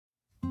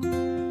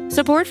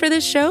Support for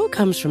this show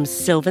comes from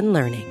Sylvan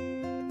Learning.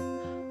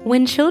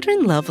 When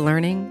children love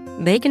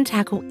learning, they can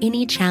tackle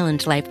any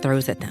challenge life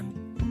throws at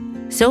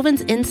them.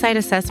 Sylvan's Insight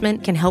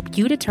Assessment can help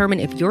you determine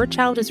if your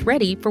child is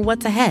ready for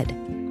what's ahead.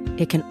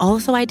 It can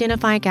also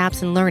identify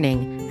gaps in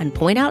learning and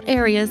point out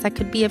areas that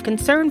could be of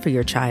concern for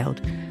your child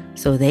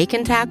so they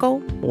can tackle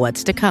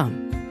what's to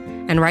come.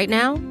 And right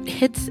now,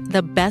 it's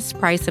the best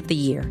price of the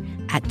year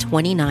at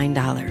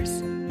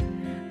 $29.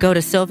 Go to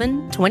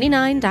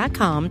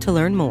sylvan29.com to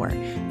learn more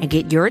and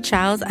get your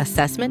child's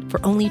assessment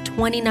for only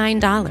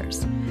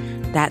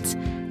 $29. That's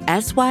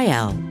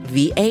SYLVAN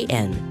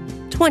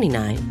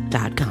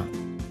 29.com.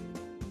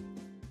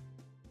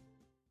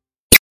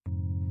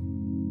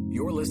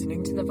 You're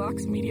listening to the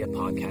Vox Media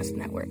Podcast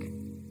Network.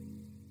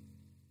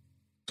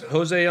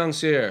 Jose Young's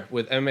here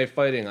with MMA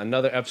Fighting,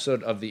 another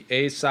episode of the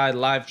A-Side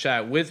Live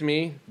Chat. With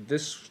me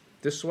this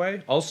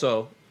way.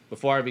 Also,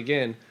 before I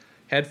begin,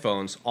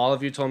 headphones. All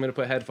of you told me to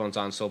put headphones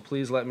on, so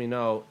please let me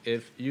know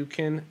if you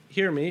can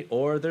hear me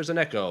or there's an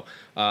echo.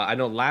 I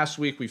know last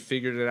week we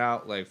figured it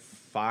out like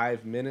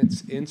 5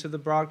 minutes into the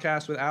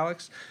broadcast with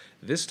Alex.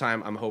 This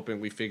time I'm hoping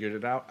we figured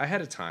it out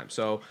ahead of time.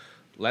 So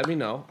let me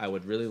know. I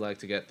would really like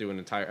to get through an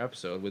entire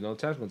episode with no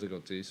technical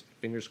difficulties.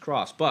 Fingers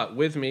crossed. But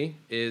with me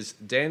is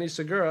Danny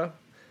Segura,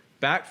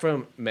 back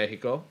from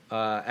Mexico.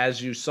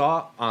 As you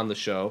saw on the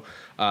show,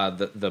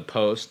 the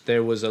post,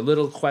 there was a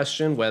little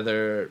question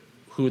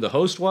who the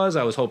host was.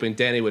 I was hoping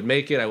Danny would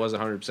make it. I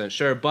wasn't 100%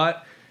 sure,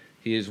 but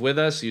he is with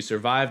us. He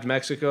survived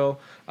Mexico.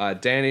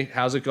 Danny,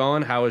 how's it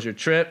going? How was your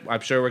trip? I'm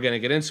sure we're going to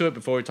get into it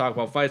before we talk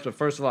about fights, but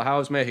first of all, how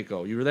was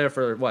Mexico? You were there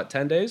for,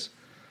 10 days?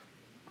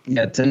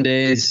 Yeah, 10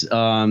 days.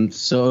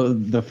 So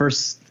the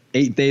first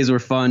 8 days were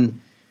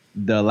fun.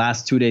 The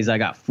last 2 days I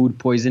got food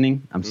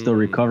poisoning. I'm still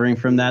recovering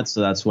from that.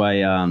 So that's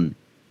why,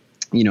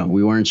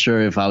 we weren't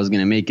sure if I was going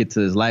to make it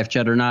to this live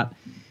chat or not.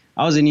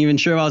 I wasn't even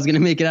sure if I was going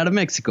to make it out of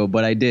Mexico,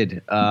 but I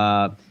did.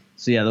 So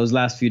yeah, those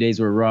last few days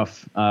were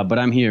rough. But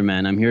I'm here,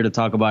 man. I'm here to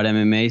talk about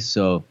MMA.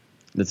 So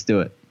let's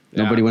do it.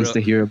 Yeah, Nobody wants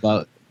to hear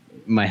about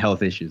my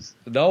health issues.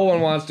 No one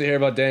wants to hear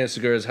about Danny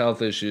Segura's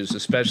health issues,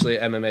 especially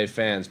MMA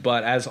fans.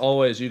 But as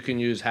always, you can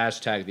use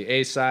hashtag the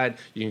A side.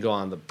 You can go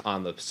on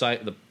the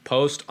site, the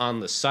post on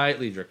the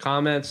site, leave your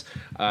comments.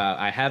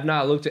 I have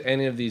not looked at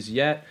any of these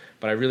yet,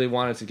 but I really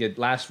wanted to get.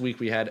 Last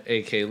week we had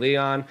AK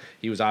Leon.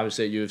 He was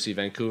obviously at UFC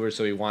Vancouver,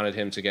 so we wanted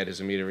him to get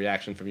his immediate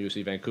reaction from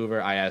UFC Vancouver.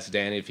 I asked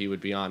Danny if he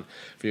would be on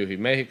for UFC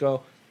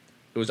Mexico.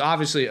 It was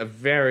obviously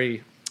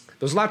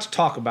there's a lot to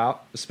talk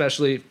about,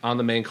 especially on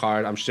the main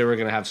card. I'm sure we're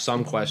going to have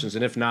some questions,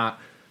 and if not,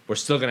 we're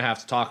still going to have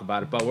to talk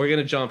about it. But we're going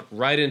to jump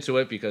right into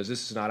it because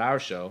this is not our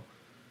show.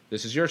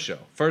 This is your show.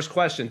 First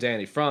question,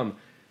 Danny, from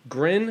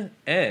Grin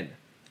N.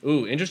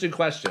 Ooh, interesting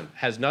question.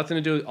 Has nothing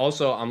to do with...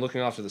 Also, I'm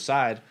looking off to the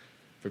side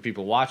for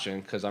people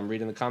watching because I'm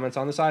reading the comments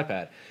on this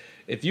iPad.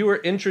 If you were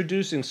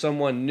introducing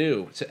someone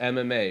new to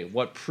MMA,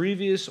 what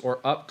previous or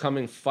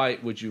upcoming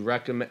fight would you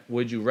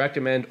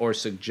recommend or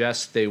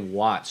suggest they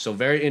watch? So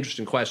very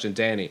interesting question,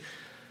 Danny.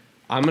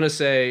 I'm gonna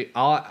say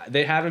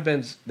they haven't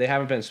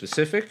been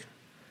specific,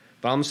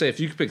 but I'm gonna say if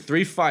you could pick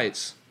 3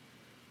 fights,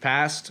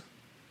 past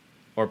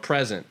or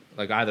present,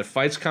 like either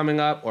fights coming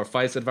up or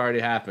fights that have already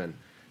happened,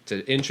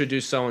 to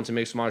introduce someone to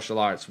mixed martial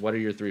arts, what are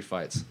your 3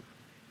 fights?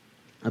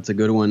 That's a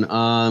good one.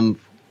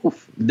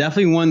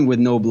 Definitely one with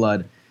no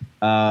blood.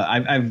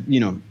 I've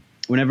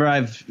whenever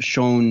I've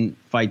shown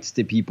fights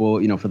to people,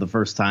 for the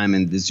first time,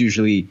 and it's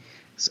usually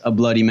a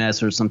bloody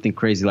mess or something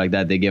crazy like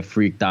that, they get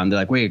freaked out. They're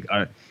like, wait,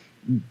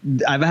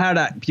 I've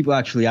had people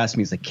actually ask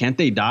me, it's like, can't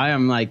they die?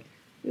 I'm like,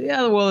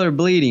 yeah, well, they're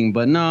bleeding,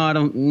 but no, I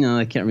don't,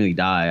 they can't really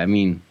die. I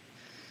mean,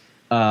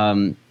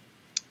 I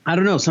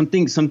don't know,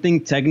 something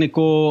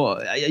technical.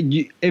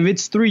 If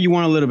it's 3, you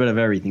want a little bit of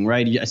everything,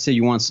 right? I say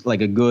you want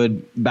like a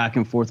good back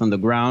and forth on the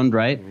ground,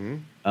 right? Mm-hmm.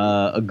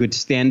 A good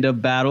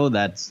stand-up battle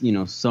that's,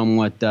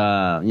 somewhat,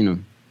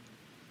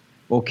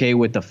 okay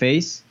with the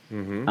face.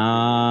 Mm-hmm.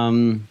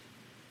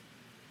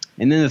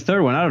 And then the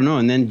third one, I don't know.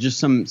 And then just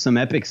some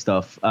epic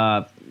stuff.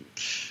 I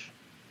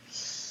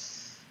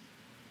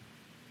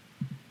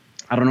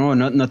don't know.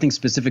 Nothing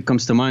specific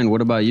comes to mind.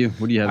 What about you?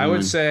 What do you have in mind? I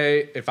would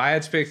say if I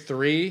had to pick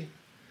 3,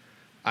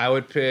 I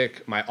would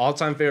pick my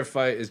all-time favorite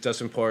fight is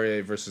Dustin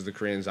Poirier versus the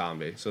Korean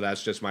Zombie. So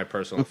that's just my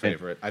personal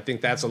favorite. I think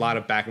that's a lot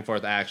of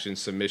back-and-forth action,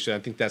 submission. I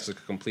think that's a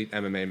complete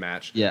MMA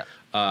match. Yeah,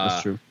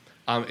 that's true.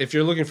 If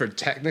you're looking for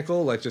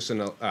technical, like just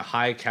a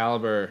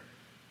high-caliber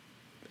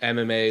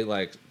MMA,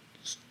 like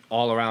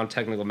all-around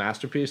technical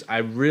masterpiece,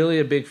 I'm really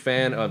a big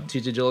fan of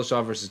TJ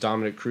Dillashaw versus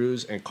Dominic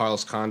Cruz and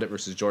Carlos Condit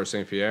versus George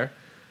St. Pierre.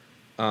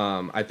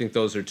 I think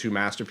those are 2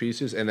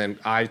 masterpieces. And then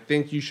I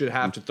think you should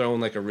have to throw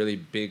in like a really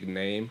big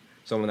name,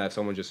 someone that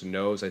someone just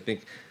knows.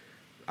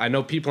 I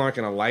know people aren't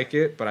going to like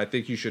it, but I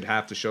think you should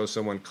have to show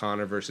someone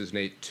Conor versus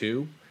Nate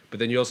 2. But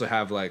then you also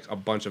have like a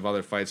bunch of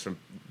other fights from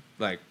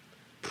like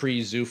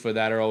pre-Zuffa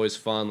that are always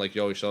fun. Like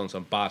you always show them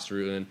some Bas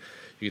Rutten.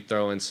 You could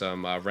throw in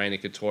some Randy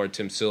Couture.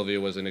 Tim Sylvia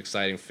was an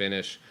exciting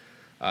finish.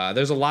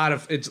 There's a lot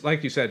of, it's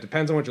like you said, it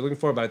depends on what you're looking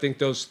for, but I think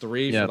those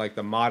three for like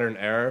the modern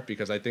era,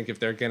 because I think if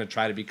they're going to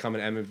try to become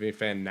an MMA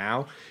fan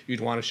now,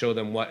 you'd want to show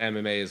them what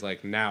MMA is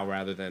like now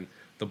rather than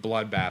the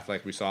bloodbath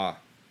like we saw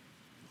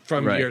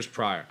from years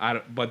prior.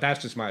 But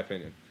that's just my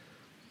opinion.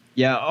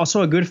 Yeah,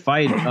 also a good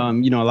fight. A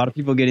lot of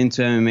people get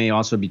into MMA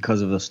also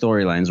because of the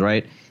storylines,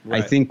 right?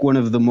 I think one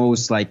of the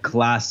most like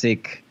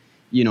classic,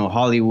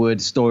 Hollywood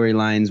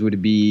storylines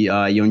would be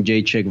Jon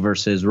Jacek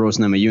versus Rose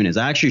Namajunas.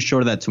 I actually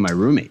showed that to my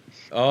roommate.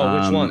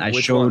 Oh, which one? I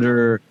showed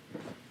her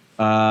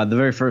the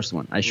very first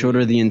one. I showed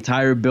her the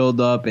entire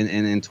build-up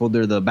and told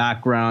her the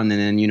background. And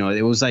then,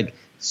 it was like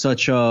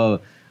such a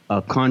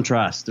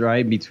contrast,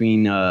 right,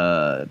 between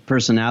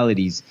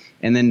personalities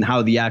and then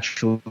how the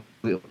actual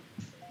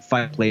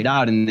fight played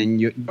out. And then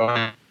your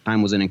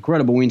time was an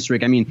incredible win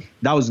streak. I mean,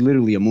 that was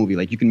literally a movie.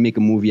 Like, you can make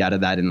a movie out of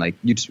that, and like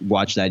you just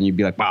watch that and you'd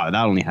be like, wow,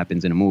 that only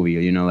happens in a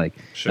movie.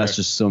 That's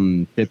just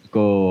some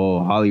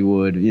typical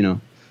Hollywood,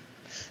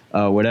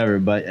 whatever.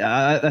 But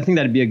I think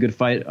that'd be a good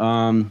fight.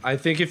 I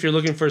think if you're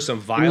looking for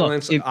some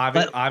violence,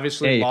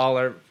 obviously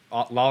Lawler,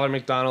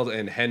 McDonald,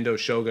 and Hendo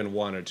Shogun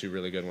 1 are two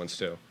really good ones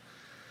too.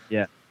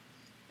 Yeah,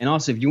 and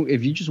also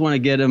if you just want to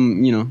get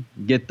him,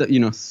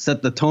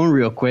 set the tone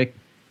real quick,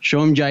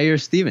 show him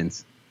Jair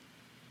Stevens.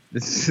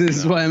 This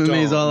is what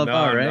MMA is all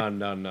about, right?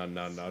 No.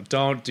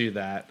 Don't do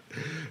that.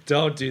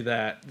 Don't do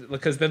that.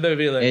 Because then they'll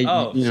be like,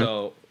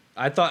 so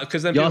I thought,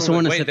 because then you also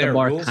want to set the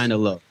bar kind of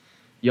low.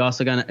 You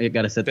also got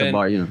to set the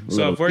bar,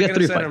 So if we're going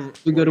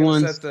to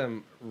set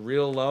them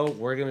real low,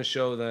 we're going to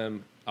show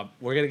them,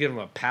 we're going to give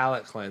them a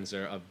palate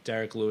cleanser of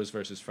Derek Lewis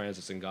versus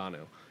Francis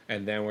Ngannou.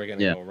 And then we're going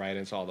to go right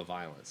into all the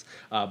violence.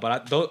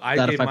 But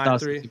I gave my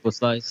 3. People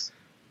slice.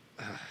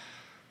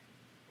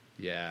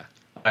 Yeah.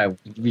 All right,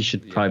 we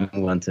should probably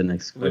move on to the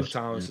next question. Luke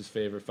Thomas's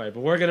favorite fight,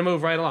 but we're going to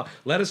move right along.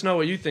 Let us know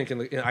what you think.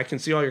 I can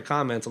see all your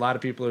comments. A lot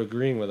of people are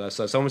agreeing with us.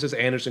 Someone says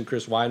Anderson,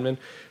 Chris Weidman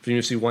from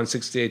UFC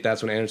 168.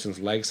 That's when Anderson's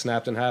leg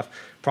snapped in half.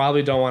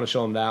 Probably don't want to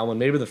show him that one.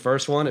 Maybe the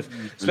first one,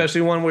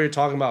 especially one where you're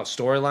talking about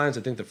storylines.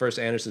 I think the first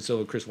Anderson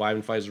Silva Chris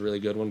Weidman fight is a really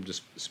good one,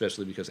 just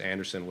especially because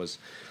Anderson was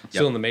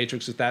still in the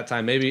Matrix at that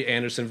time. Maybe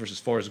Anderson versus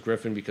Forrest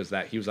Griffin because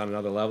he was on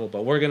another level.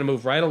 But we're going to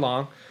move right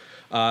along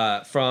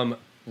from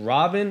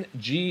Robin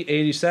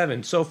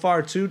G87. So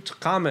far, 2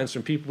 comments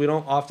from people we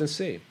don't often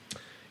see.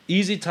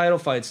 Easy title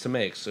fights to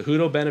make.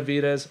 Cejudo,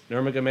 Benavidez,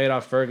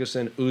 Nurmagomedov,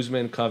 Ferguson,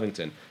 Usman,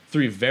 Covington.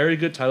 3 very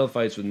good title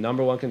fights with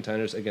number 1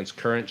 contenders against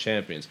current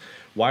champions.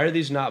 Why are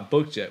these not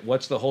booked yet?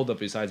 What's the holdup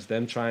besides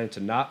them trying to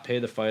not pay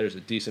the fighters a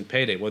decent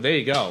payday? Well, there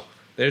you go.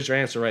 There's your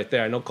answer right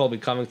there. I know Colby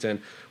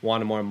Covington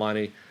wanted more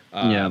money.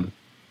 Colby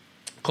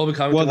Covington wanted more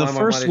money. Well, the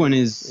first one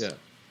is... Yeah.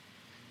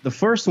 The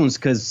first one's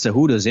because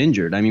Cejudo's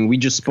injured. I mean, we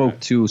just spoke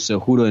to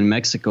Cejudo in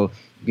Mexico.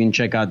 You can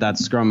check out that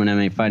scrum on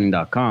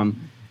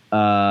MMAfighting.com.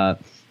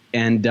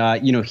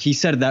 He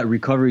said that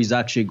recovery is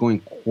actually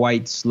going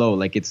quite slow.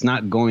 Like, it's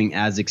not going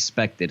as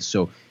expected.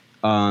 So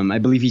I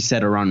believe he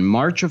said around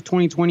March of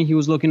 2020 he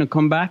was looking to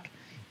come back.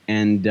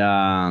 And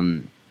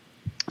but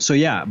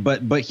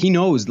he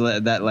knows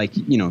that, like,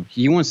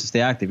 he wants to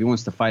stay active. He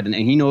wants to fight. And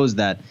he knows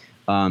that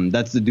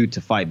that's the dude to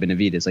fight,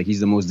 Benavidez. Like,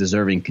 he's the most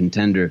deserving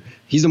contender.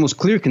 He's the most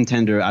clear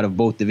contender out of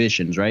both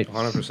divisions, right?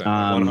 100%.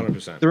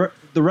 100%.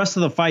 The rest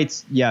of the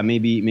fights,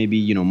 maybe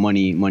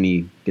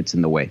money gets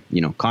in the way.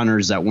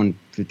 Connor's at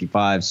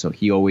 155, so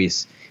he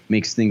always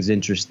makes things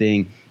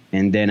interesting.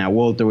 And then at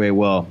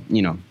welterweight,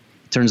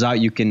 turns out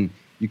you can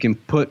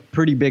put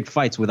pretty big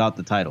fights without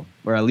the title,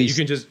 or at least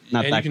you can just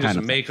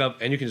make up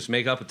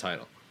a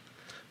title.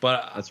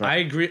 But that's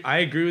right. I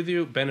agree with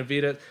you,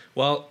 Benavidez.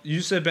 Well,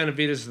 you said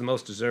Benavidez is the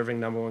most deserving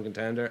number 1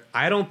 contender.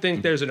 I don't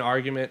think there's an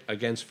argument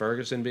against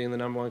Ferguson being the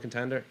number 1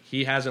 contender.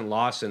 He hasn't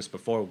lost since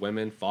before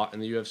women fought in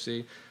the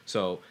UFC,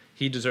 so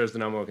he deserves the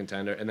number 1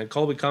 contender. And then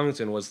Colby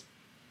Covington was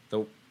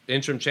the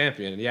interim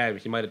champion. And yeah,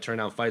 he might have turned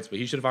out fights, but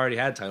he should have already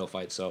had title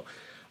fights. So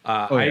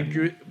I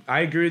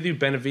agree with you.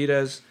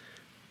 Benavidez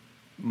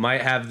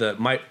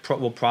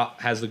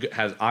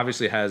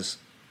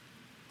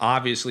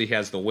obviously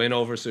has the win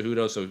over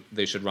Cejudo, so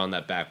they should run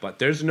that back. But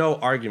there's no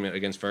argument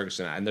against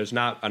Ferguson, and there's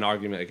not an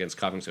argument against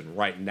Covington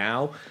right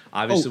now.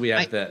 Obviously, we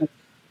have that.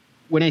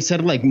 When I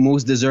said, like,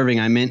 most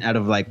deserving, I meant out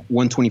of, like,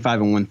 125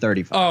 and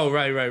 135. Oh,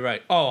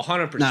 right. Oh,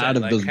 100%. Not out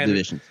of those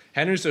divisions.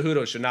 Henry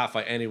Cejudo should not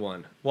fight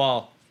anyone.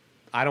 Well,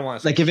 I don't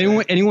want to say... Like, if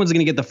anyone's going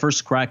to get the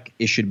first crack,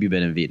 it should be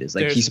Benavidez.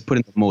 Like, he's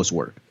putting the most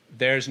work.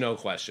 There's no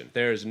question.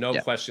 There is no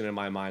question in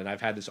my mind. And I've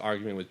had this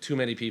argument with too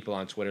many people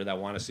on Twitter that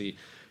want to see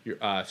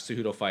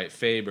Cejudo fight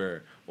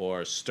Faber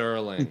or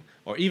Sterling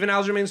or even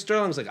Aljamain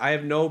Sterling's. Like, I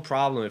have no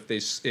problem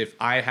if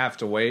I have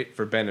to wait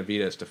for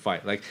Benavidez to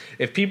fight. Like,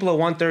 if people at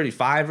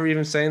 135 are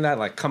even saying that,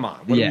 like, come on,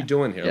 what are we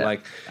doing here?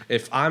 Like,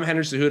 if I'm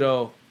Henry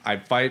Cejudo, I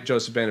fight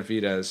Joseph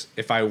Benavidez.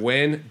 If I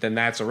win, then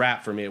that's a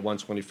wrap for me at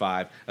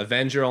 125.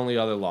 Avenge your only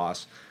other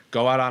loss.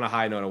 Go out on a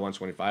high note at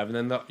 125,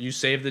 and then you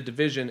save the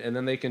division, and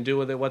then they can do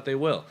with it what they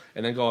will,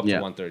 and then go up to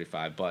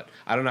 135. But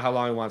I don't know how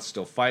long he wants to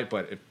still fight,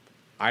 but if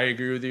I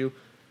agree with you,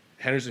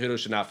 Henry Cejudo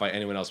should not fight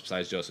anyone else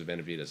besides Joseph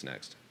Benavidez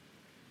next.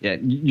 Yeah,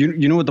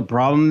 you know what the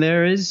problem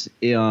there is,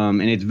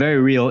 and it's very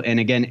real. And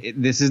again,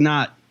 this is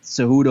not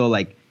Cejudo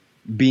like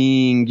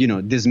being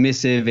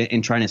dismissive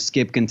and trying to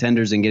skip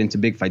contenders and get into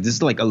big fights. This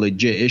is like a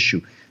legit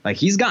issue. Like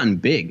he's gotten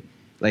big.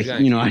 Like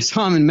I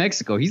saw him in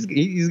Mexico.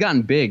 He's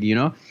gotten big.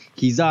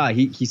 He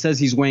says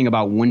he's weighing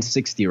about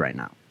 160 right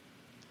now,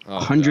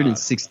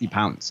 160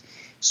 pounds.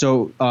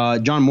 So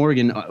John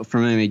Morgan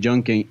from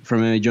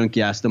MMA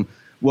Junkie asked him,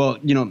 well,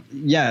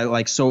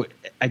 so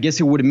I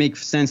guess it would make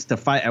sense to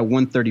fight at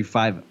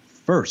 135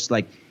 first.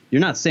 Like, you're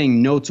not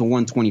saying no to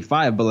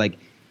 125, but like,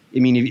 I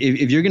mean,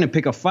 if you're going to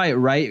pick a fight,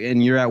 right,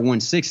 and you're at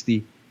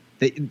 160,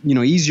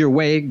 easier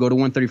way, go to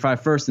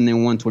 135 first and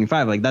then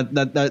 125. Like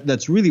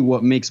that's really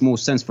what makes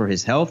most sense for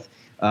his health.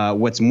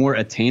 What's more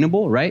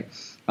attainable, right?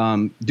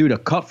 Dude, a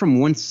cut from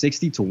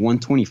 160 to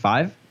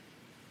 125.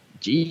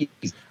 Jeez.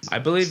 I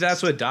believe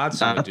that's what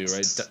Dodson would do,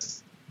 right?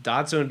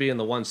 Dodson would be in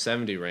the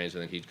 170 range,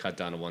 and then he'd cut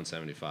down to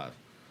 175.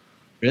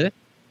 Really?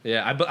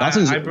 Yeah,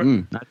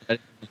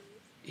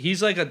 he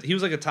was like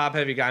a top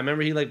heavy guy. I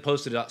remember he like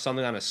posted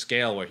something on a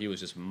scale where he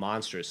was just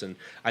monstrous, and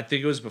I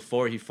think it was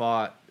before he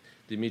fought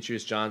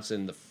Demetrius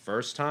Johnson the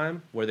first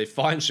time, where they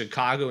fought in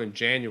Chicago in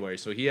January.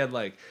 So he had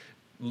like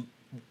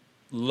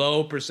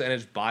low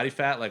percentage body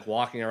fat, like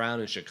walking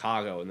around in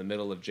Chicago in the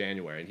middle of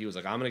January, and he was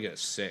like, "I'm gonna get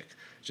sick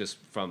just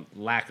from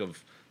lack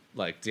of."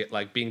 Like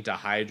being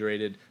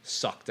dehydrated,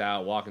 sucked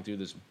out, walking through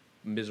this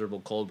miserable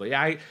cold. But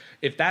yeah,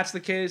 if that's the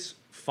case,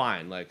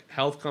 fine. Like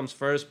health comes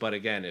first. But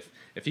again, if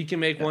he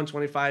can make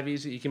 125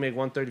 easy, he can make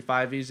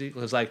 135 easy.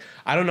 Because like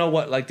I don't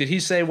know did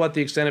he say what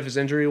the extent of his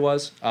injury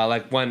was?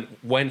 Like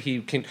when he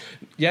can?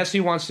 Yes,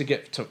 he wants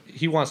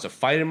to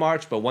fight in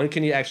March, but when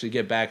can he actually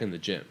get back in the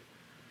gym?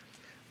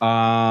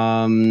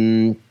 I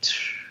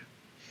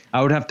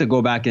would have to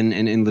go back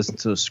and listen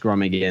to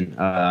Scrum again.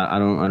 I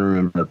don't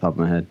remember off the top of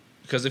my head.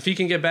 Because if he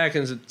can get back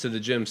into the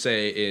gym,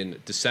 say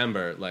in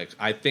December, like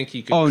I think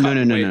he could. Oh cut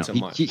no! weight to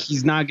March.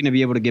 He's not going to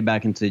be able to get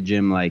back into the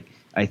gym. Like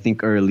I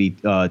think early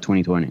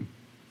 2020.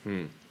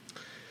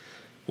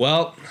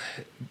 Well,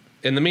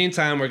 in the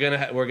meantime, we're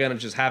gonna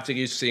just have to get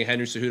used to seeing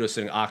Henry Cejudo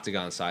sitting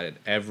octagon side at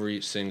every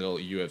single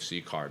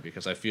UFC card,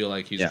 because I feel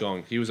like he's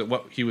going. He was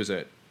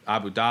at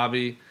Abu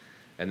Dhabi,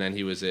 and then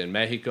he was in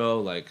Mexico.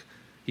 Like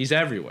he's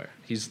everywhere.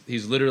 He's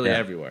literally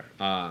everywhere.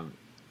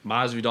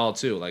 Masvidal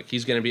too. Like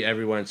he's going to be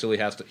everywhere until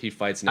he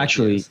fights.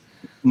 Actually,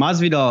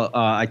 Masvidal.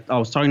 I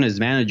was talking to his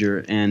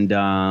manager,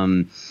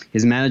 and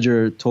his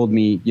manager told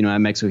me, at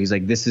Mexico, he's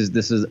like, this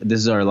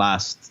is our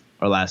last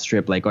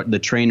trip. Like the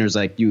trainers,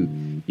 like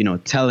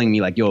telling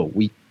me like, yo,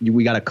 we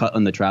got to cut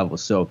on the travel.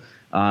 So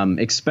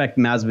expect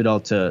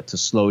Masvidal to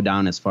slow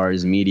down as far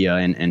as media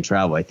and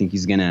travel. I think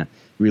he's going to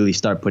really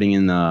start putting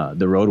in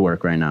the road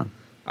work right now.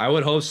 I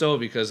would hope so,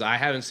 because I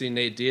haven't seen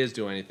Nate Diaz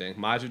do anything.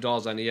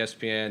 Masvidal's on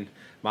ESPN.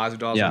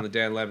 Masvidal's on the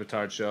Dan Le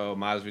Batard show.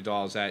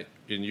 Masvidal's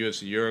in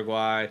UFC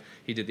Uruguay.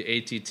 He did the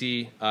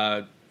ATT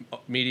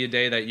media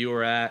day that you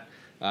were at.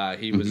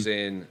 He was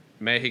in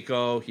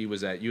Mexico. He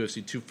was at UFC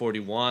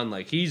 241.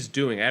 Like he's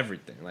doing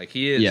everything. Like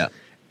he is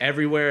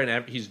everywhere,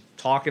 and he's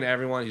talking to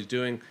everyone. He's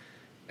doing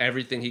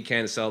everything he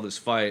can to sell this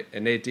fight.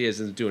 And Nate Diaz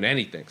isn't doing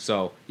anything.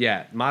 So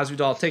yeah,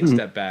 Masvidal, take a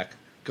step back.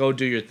 Go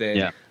do your thing.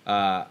 Yeah.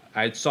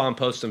 I saw him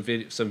post some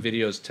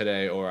videos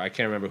today, or I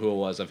can't remember who it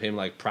was, of him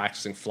like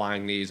practicing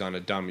flying knees on a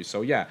dummy.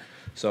 So yeah,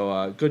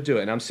 good do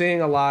it. And I'm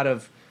seeing a lot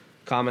of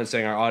comments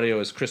saying our audio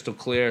is crystal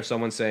clear.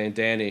 Someone saying,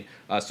 Danny,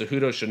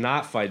 Cejudo should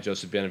not fight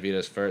Joseph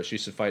Benavidez first. She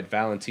should fight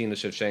Valentina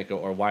Shevchenko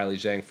or Weili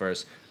Zhang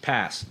first.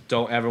 Pass.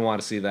 Don't ever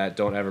want to see that.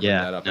 Don't ever bring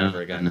that up ever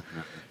again. No.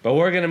 But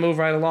we're going to move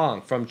right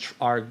along from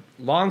our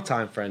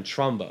longtime friend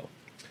Trumbo.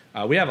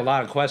 We have a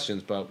lot of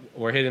questions, but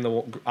we're hitting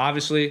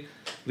obviously,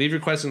 leave your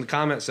questions in the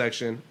comment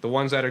section. The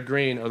ones that are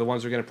green are the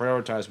ones we're going to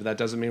prioritize, but that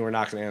doesn't mean we're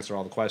not going to answer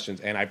all the questions.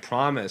 And I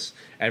promise,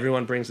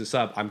 everyone brings this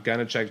up, I'm going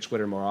to check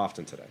Twitter more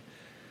often today.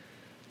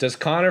 Does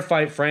Conor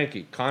fight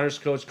Frankie? Conor's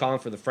coach calling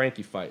for the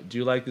Frankie fight. Do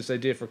you like this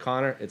idea for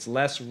Conor? It's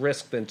less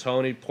risk than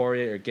Tony,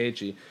 Poirier, or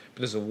Gaethje,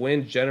 but does a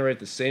win generate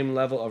the same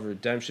level of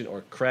redemption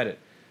or credit?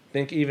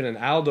 Think even an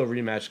Aldo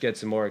rematch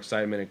gets him more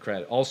excitement and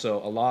credit.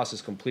 Also, a loss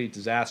is complete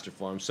disaster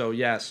for him. So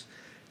yes,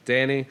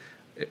 Danny,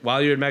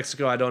 while you're in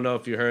Mexico, I don't know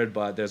if you heard,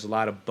 but there's a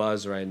lot of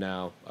buzz right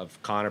now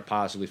of Conor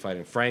possibly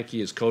fighting Frankie.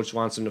 His coach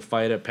wants him to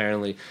fight it.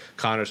 Apparently,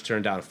 Conor's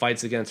turned down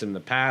fights against him in the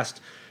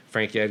past.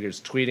 Frankie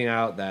Edgar's tweeting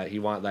out that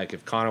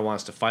if Conor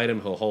wants to fight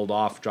him, he'll hold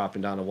off,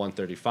 dropping down to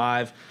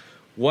 135.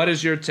 What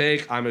is your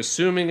take? I'm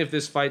assuming if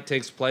this fight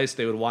takes place,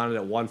 they would want it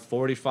at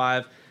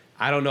 145.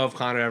 I don't know if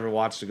Conor ever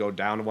wants to go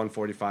down to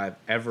 145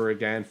 ever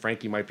again.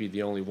 Frankie might be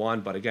the only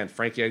one, but again,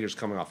 Frankie Edgar's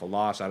coming off a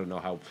loss. I don't know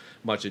how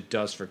much it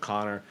does for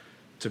Conor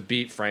to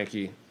beat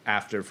Frankie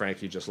after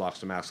Frankie just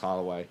lost to Max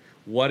Holloway.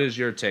 What is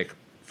your take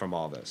from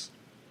all this?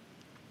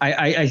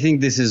 I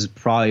think this is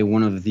probably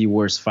one of the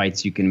worst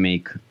fights you can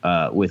make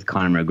with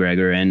Conor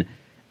McGregor. And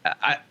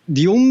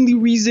the only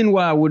reason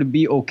why I would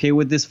be okay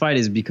with this fight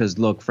is because,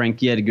 look,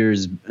 Frankie Edgar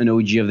is an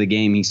OG of the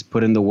game. He's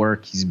put in the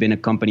work. He's been a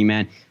company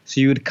man. So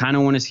you would kind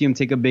of want to see him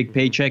take a big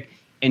paycheck.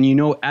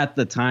 And at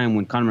the time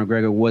when Conor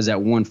McGregor was at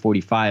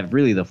 145,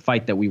 really the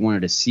fight that we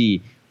wanted to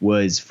see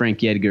was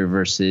Frankie Edgar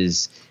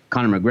versus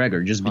Conor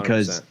McGregor, just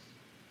because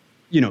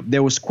 100%.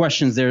 There was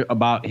questions there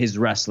about his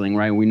wrestling,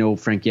 right? We know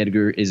Frankie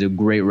Edgar is a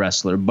great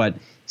wrestler, but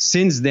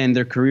since then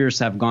their careers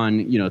have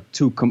gone,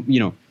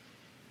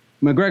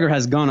 McGregor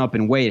has gone up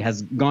in weight,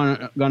 has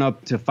gone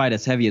up to fight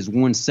as heavy as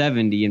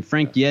 170, and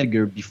Frankie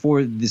Edgar,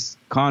 before this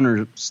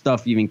Conor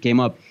stuff even came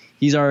up,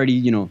 he's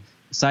already,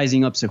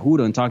 sizing up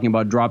Cejudo and talking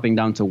about dropping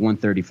down to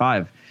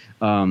 135.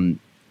 I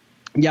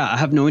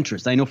have no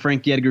interest. I know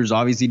Frankie Edgar is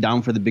obviously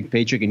down for the big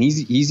paycheck, and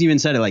he's even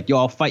said it like, yo,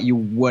 I'll fight you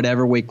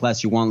whatever weight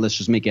class you want. Let's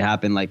just make it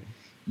happen. Like,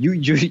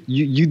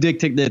 you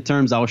dictate the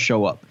terms, I'll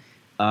show up.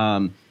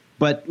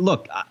 But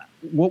look,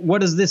 what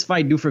does this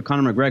fight do for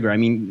Conor McGregor? I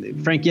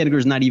mean, Frankie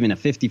Edgar's not even a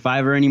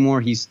 55er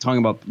anymore. He's talking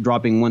about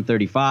dropping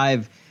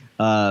 135.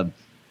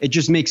 It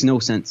just makes no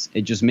sense.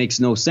 It just makes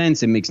no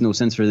sense. It makes no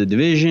sense for the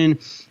division.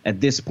 At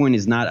this point,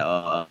 it's not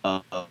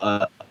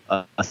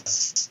a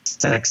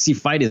sexy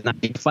fight. It's not a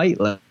big fight.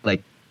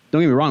 Like,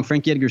 don't get me wrong,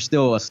 Frankie Edgar's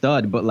still a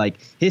stud, but like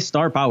his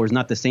star power is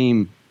not the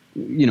same,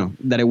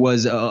 that it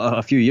was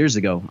a few years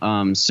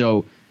ago.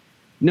 So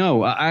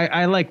no,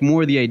 I like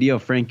more the idea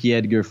of Frankie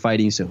Edgar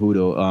fighting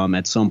Cejudo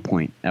at some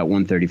point at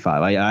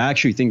 135. I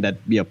actually think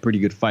that'd be a pretty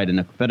good fight and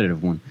a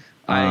competitive one.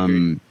 I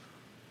agree.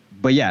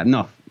 But yeah,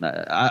 no,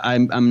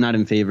 I'm not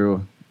in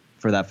favor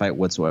for that fight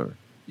whatsoever.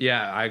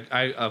 Yeah,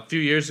 I a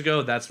few years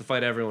ago, that's the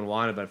fight everyone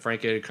wanted, but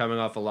Frankie Edgar coming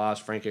off a loss,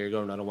 Frankie Edgar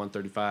going down to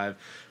 135,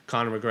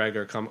 Conor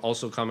McGregor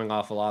also coming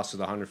off a loss to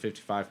the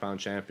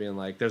 155-pound champion.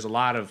 Like, there's a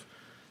lot of...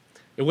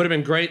 It would have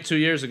been great 2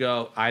 years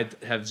ago. I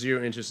have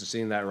zero interest in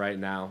seeing that right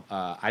now.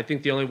 I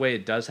think the only way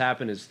it does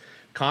happen is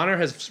Conor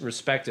has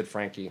respected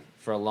Frankie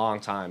for a long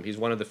time. He's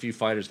one of the few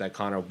fighters that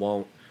Conor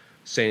won't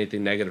say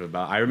anything negative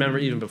about. I remember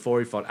even before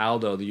he fought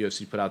Aldo, the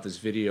UFC put out this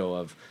video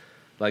of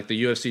like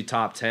the UFC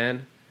top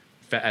 10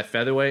 at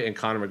featherweight, and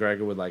Conor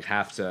McGregor would like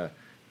have to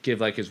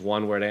give like his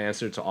one-word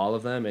answer to all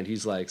of them, and he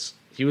was like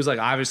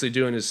obviously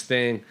doing his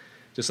thing,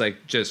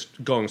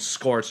 just going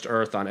scorched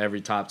earth on every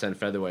top 10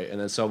 featherweight, and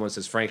then someone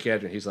says Frankie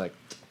Edgar, and he's like,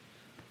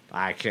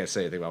 I can't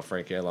say anything about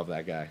Frankie. I love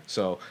that guy.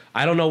 So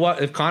I don't know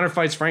what if Conor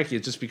fights Frankie,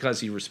 it's just because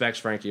he respects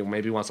Frankie and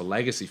maybe wants a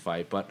legacy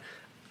fight, but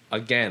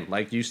again,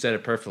 like you said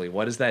it perfectly,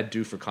 what does that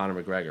do for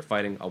Conor McGregor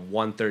fighting a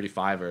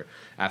 135er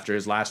after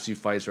his last two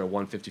fights are a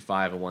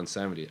 155 and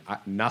 170?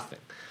 Nothing.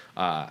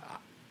 I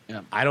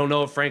don't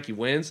know if Frankie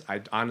wins.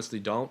 I honestly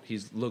don't. He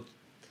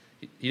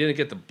didn't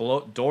get the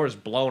doors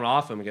blown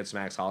off him against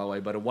Max Holloway,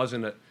 but it was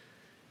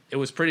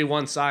pretty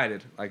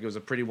one-sided. Like, it was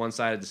a pretty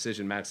one-sided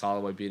decision, Max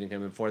Holloway beating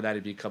him. Before that,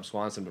 he beat Cub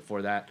Swanson.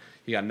 Before that,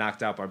 he got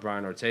knocked out by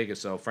Brian Ortega.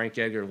 So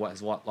Frankie Edgar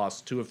has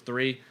lost 2 of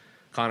 3.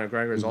 Conor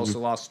McGregor has also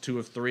lost 2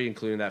 of 3,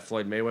 including that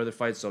Floyd Mayweather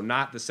fight. So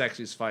not the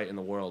sexiest fight in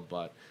the world,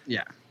 but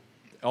yeah,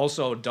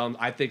 also dumb.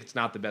 I think it's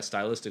not the best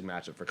stylistic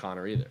matchup for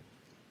Conor either.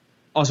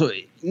 Also,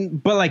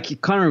 but like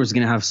Conor was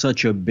gonna have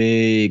such a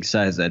big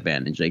size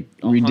advantage, like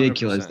 100%.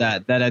 Ridiculous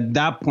that at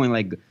that point,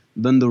 like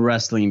then the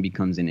wrestling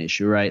becomes an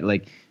issue, right?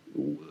 Like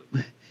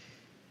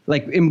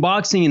in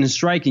boxing and in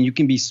striking, you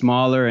can be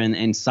smaller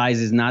and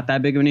size is not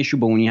that big of an issue.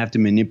 But when you have to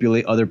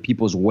manipulate other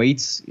people's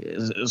weights,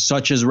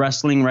 such as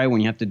wrestling, right? When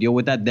you have to deal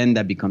with that, then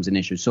that becomes an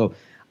issue. So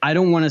I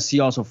don't want to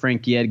see also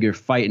Frankie Edgar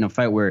fight in a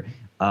fight where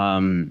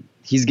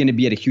he's going to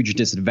be at a huge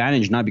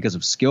disadvantage, not because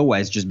of skill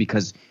wise, just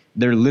because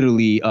they're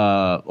literally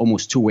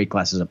almost 2 weight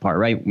classes apart,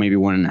 right? Maybe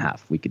 1.5,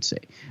 we could say.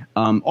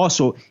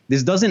 Also,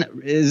 this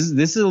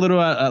is a little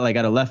like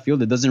out of left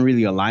field. It doesn't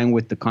really align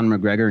with the Conor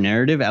McGregor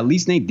narrative. At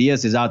least Nate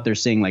Diaz is out there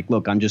saying like,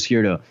 look, I'm just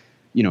here to,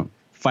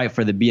 fight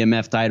for the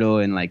BMF title,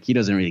 and like he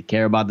doesn't really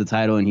care about the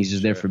title, and he's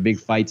just there for big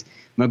fights.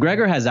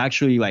 McGregor has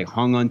actually like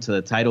hung on to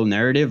the title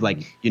narrative,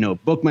 like,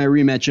 book my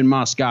rematch in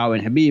Moscow,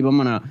 and Khabib, I'm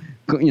gonna,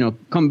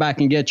 come back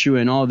and get you,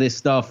 and all this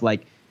stuff.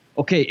 Like,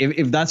 okay,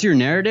 if that's your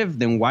narrative,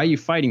 then why are you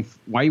fighting?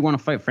 Why you want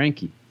to fight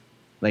Frankie?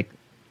 Like,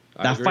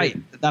 that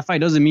fight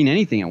doesn't mean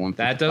anything at 155.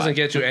 That doesn't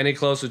get you any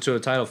closer to a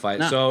title fight.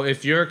 No. So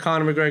if you're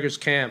Conor McGregor's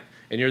camp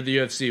and you're the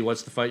UFC,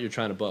 what's the fight you're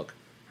trying to book?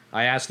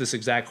 I asked this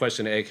exact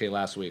question to AK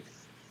last week.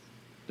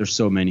 There's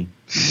so many.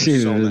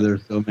 There's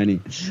so many.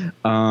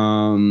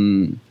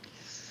 That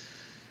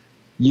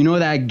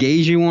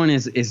Gaethje one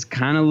is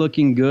kind of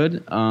looking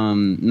good.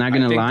 Not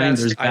gonna lie,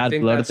 there's bad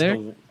blood there.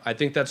 I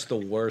think that's the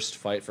worst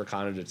fight for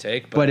Conor to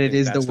take. But it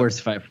is the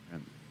worst fight for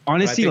him.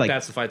 Honestly, I think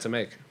that's the fight to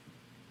make.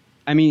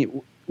 I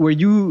mean, were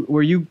you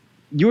were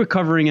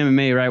covering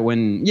MMA, right?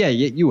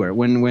 You were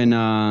when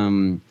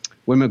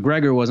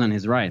McGregor was on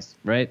his rise,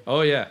 right?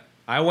 Oh yeah,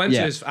 I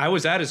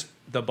was at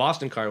the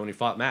Boston card when he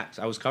fought Max.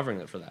 I was covering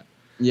it for that.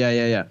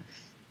 Yeah.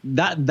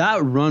 That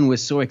run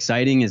was so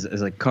exciting as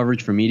like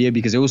coverage for media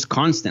because it was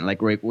constant.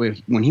 Like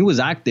when he was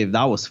active,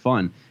 that was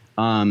fun.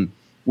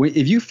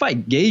 If you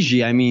fight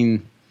Gaethje, I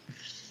mean,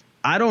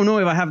 I don't know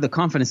if I have the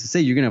confidence to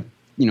say you're gonna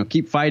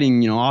keep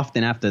fighting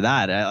often after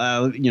that.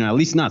 At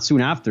least not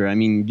soon after. I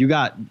mean, you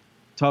got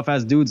tough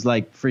ass dudes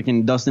like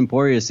freaking Dustin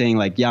Poirier saying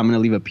like, yeah, I'm gonna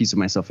leave a piece of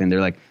myself in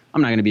there. Like,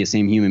 I'm not gonna be the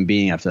same human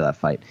being after that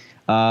fight.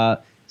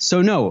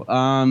 So no.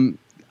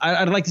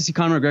 I'd like to see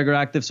Conor McGregor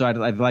active, so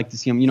I'd like to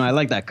see him. I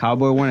like that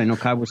Cowboy one. I know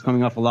Cowboy's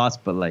coming off a loss,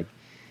 but like,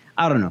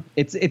 I don't know.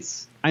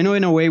 It's I know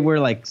in a way we're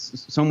like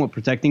somewhat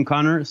protecting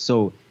Conor,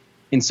 so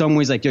in some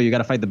ways like, yo, you got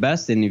to fight the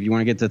best, and if you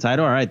want to get to the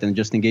title, all right, then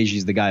Justin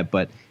Gaethje's the guy.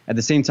 But at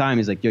the same time,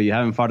 he's like, yo, you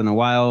haven't fought in a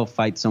while,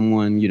 fight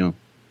someone,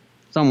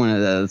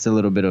 someone that's a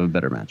little bit of a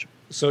better matchup.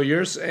 So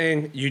you're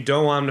saying you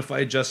don't want him to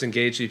fight Justin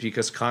Gaethje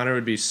because Conor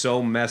would be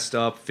so messed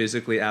up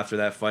physically after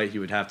that fight, he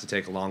would have to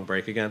take a long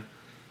break again?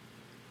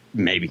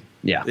 Maybe,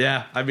 yeah.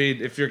 Yeah, I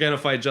mean, if you're gonna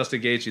fight Justin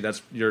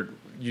Gaethje,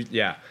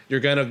 you're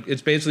gonna.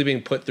 It's basically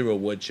being put through a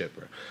wood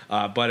chipper.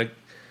 But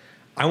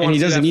I want. And he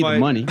to doesn't need fight. the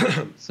money,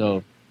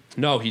 so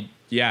No,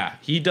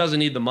 he doesn't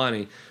need the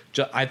money.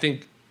 I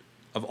think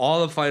of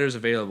all the fighters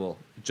available,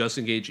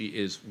 Justin Gaethje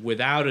is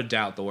without a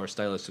doubt the worst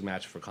stylistic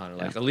match for Conor.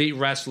 Like elite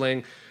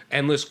wrestling,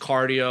 endless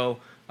cardio,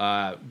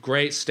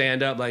 great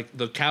stand up. Like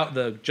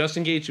the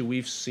Justin Gaethje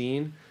we've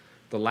seen.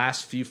 The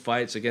last few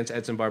fights against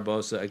Edson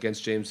Barboza,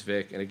 against James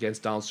Vick, and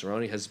against Donald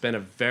Cerrone has been a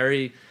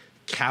very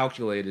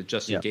calculated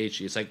Justin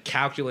Gaethje. It's like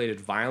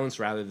calculated violence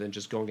rather than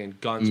just going in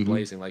guns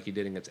blazing like he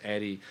did against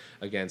Eddie,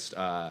 against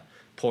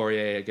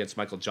Poirier, against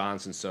Michael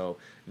Johnson. So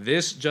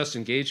this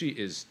Justin Gaethje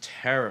is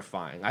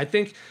terrifying. I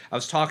think I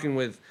was talking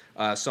with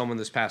someone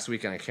this past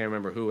week, and I can't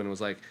remember who, and it was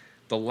like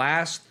the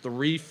last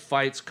 3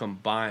 fights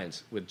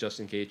combined with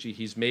Justin Gaethje,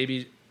 he's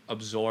maybe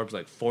absorbed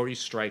like 40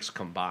 strikes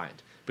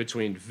combined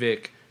between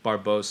Vick,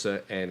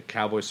 Barboza, and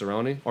Cowboy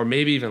Cerrone, or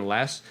maybe even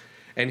less.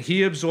 And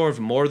he absorbed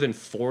more than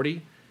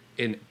 40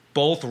 in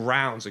both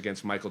rounds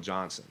against Michael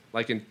Johnson.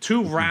 Like in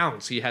 2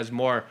 rounds, he has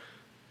more,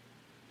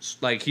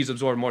 like he's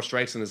absorbed more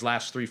strikes in his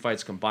last 3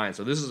 fights combined.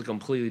 So this is a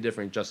completely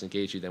different Justin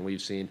Gaethje than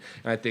we've seen.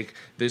 And I think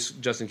this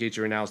Justin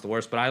Gaethje right now is the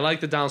worst. But I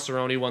like the Donald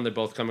Cerrone one. They're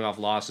both coming off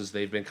losses.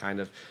 They've been kind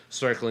of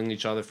circling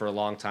each other for a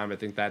long time. I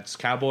think that's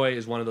Cowboy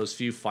is one of those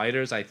few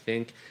fighters, I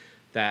think,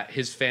 that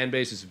his fan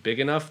base is big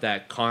enough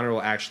that Conor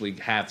will actually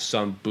have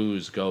some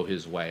boos go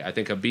his way. I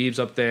think Khabib's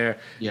up there.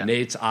 Yeah.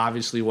 Nate's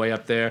obviously way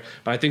up there.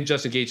 But I think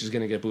Justin Gaethje is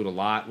going to get booed a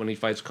lot when he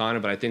fights Conor.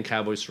 But I think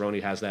Cowboy Cerrone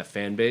has that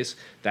fan base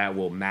that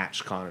will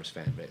match Conor's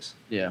fan base.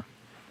 Yeah.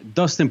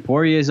 Dustin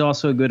Poirier is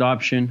also a good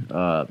option.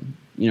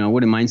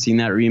 Wouldn't mind seeing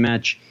that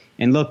rematch.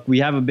 And look, we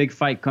have a big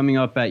fight coming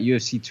up at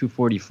UFC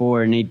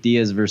 244, Nate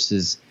Diaz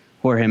versus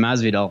Jorge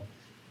Masvidal.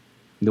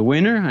 The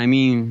winner, I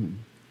mean,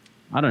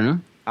 I don't know.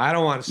 I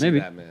don't want to see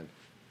that, man.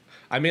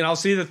 I mean, I'll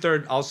see the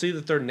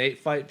third Nate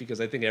fight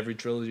because I think every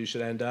trilogy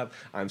should end up.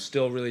 I'm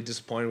still really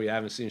disappointed we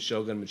haven't seen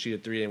Shogun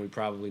Machida 3, and we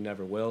probably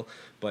never will.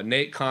 But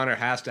Nate Conor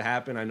has to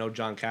happen. I know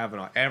John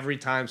Kavanaugh. Every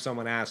time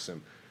someone asks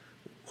him,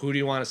 who do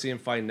you want to see him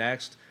fight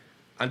next?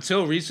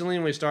 Until recently,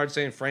 when we started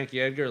saying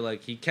Frankie Edgar,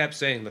 like he kept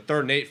saying the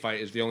third Nate fight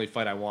is the only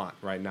fight I want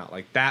right now.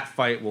 Like that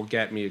fight will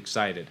get me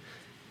excited.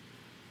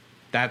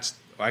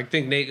 I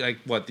think Nate,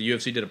 the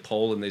UFC did a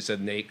poll and they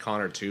said Nate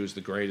Conor 2 is the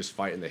greatest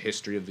fight in the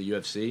history of the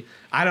UFC.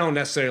 I don't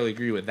necessarily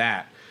agree with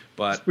that,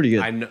 but it's pretty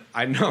good.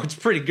 I know it's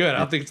pretty good. I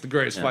don't think it's the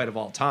greatest fight of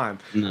all time.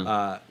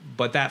 No.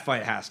 But that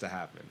fight has to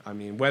happen. I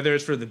mean, whether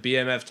it's for the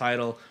BMF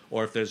title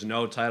or if there's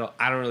no title,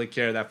 I don't really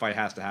care. That fight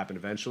has to happen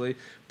eventually.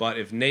 But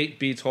if Nate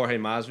beats Jorge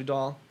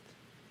Masvidal,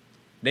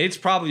 Nate's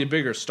probably a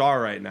bigger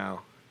star right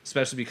now,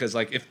 especially because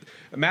if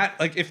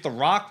The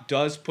Rock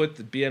does put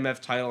the BMF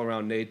title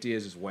around Nate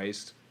Diaz's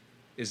waist.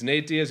 Is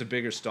Nate Diaz a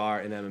bigger star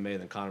in MMA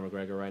than Conor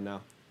McGregor right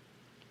now?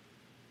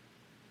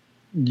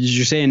 Did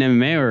you say in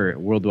MMA or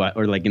worldwide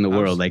or like in the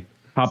world, like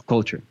pop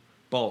culture?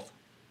 Both.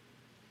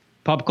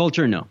 Pop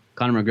culture, no.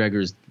 Conor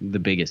McGregor is the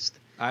biggest.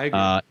 I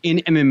agree. In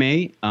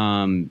MMA,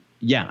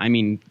 I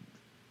mean,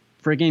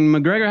 freaking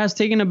McGregor has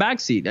taken a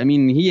backseat. I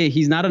mean,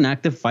 he's not an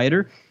active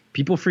fighter.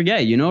 People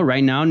forget,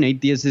 right now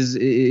Nate Diaz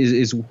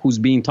is who's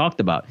being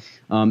talked about.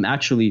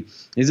 Actually,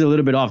 it's a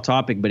little bit off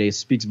topic, but it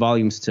speaks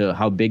volumes to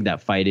how big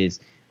that fight is.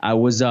 I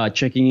was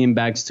checking in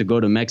bags to go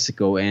to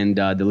Mexico, and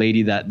the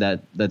lady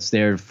that's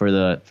there for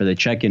the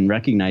check-in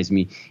recognized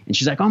me, and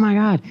she's like, "Oh my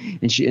god!"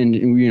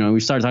 And we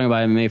started talking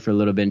about MMA for a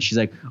little bit, and she's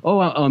like,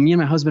 "Oh, me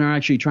and my husband are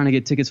actually trying to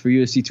get tickets for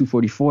UFC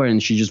 244,"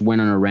 and she just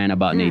went on a rant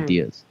about Nate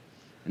Diaz,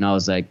 and I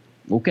was like,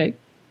 "Okay."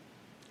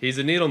 He's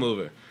a needle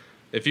mover.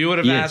 If you would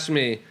have asked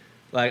me,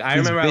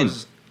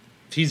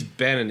 he's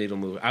been a needle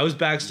mover. I was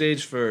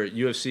backstage for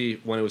UFC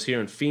when it was here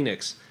in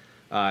Phoenix.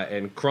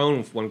 And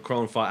when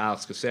Crone fought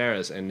Alex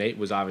Caceres, and Nate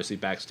was obviously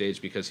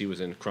backstage because he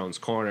was in Crone's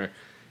corner,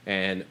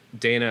 and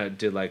Dana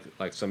did like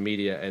some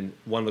media, and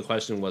one of the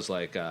questions was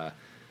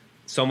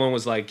someone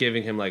was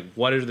giving him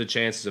what are the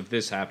chances of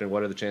this happening?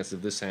 What are the chances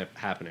of this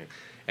happening?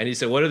 And he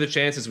said, what are the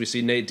chances we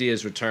see Nate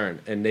Diaz return?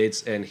 And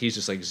he's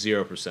just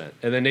 0%.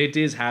 And then Nate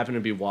Diaz happened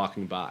to be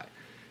walking by,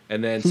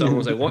 and then someone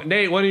was like,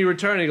 Nate, when are you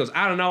returning? He goes,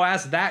 I don't know,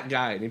 ask that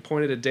guy, and he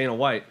pointed at Dana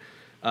White.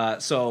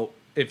 So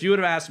if you would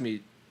have asked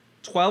me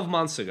 12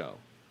 months ago,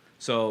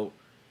 so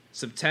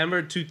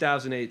September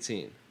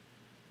 2018,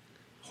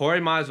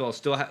 Jorge Masvidal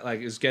still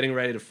is getting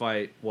ready to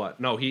fight what?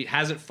 No, he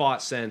hasn't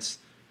fought since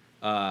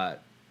the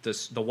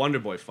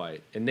Wonderboy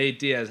fight, and Nate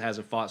Diaz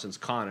hasn't fought since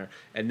Conor,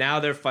 and now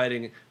they're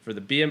fighting for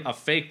a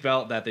fake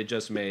belt that they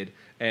just made,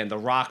 and The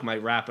Rock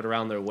might wrap it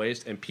around their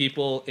waist, and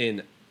people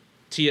in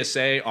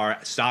TSA are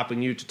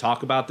stopping you to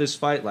talk about this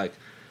fight. Like,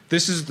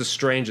 this is the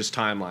strangest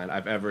timeline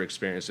I've ever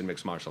experienced in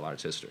mixed martial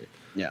arts history.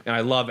 Yeah. And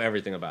I love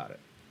everything about it.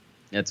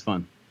 It's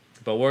fun.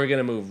 But we're going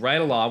to move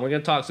right along. We're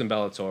going to talk some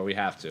Bellator. We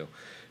have to.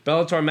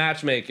 Bellator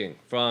matchmaking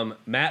from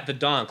Matt the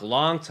Donk,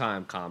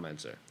 long-time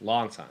commenter.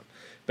 Long time.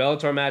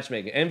 Bellator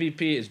matchmaking.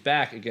 MVP is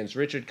back against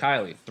Richard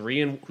Kiley,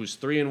 who's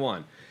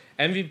 3-1.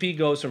 MVP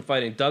goes from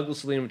fighting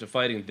Douglas Lima to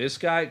fighting this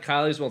guy.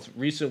 Kiley's most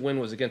recent win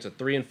was against a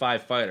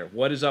 3-5 fighter.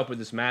 What is up with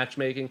this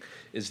matchmaking?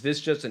 Is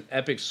this just an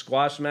epic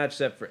squash match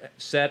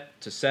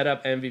set to set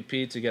up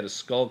MVP to get a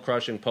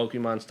skull-crushing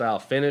Pokemon-style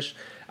finish?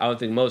 I would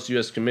think most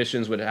U.S.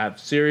 commissions would have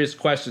serious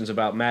questions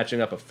about matching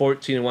up a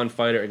 14-1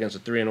 fighter against a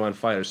 3-1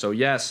 fighter. So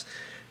yes,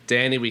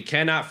 Danny, we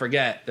cannot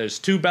forget there's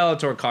 2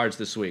 Bellator cards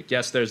this week.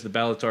 Yes, there's the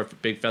Bellator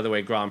Big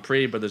Featherweight Grand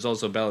Prix, but there's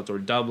also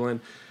Bellator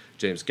Dublin.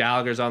 James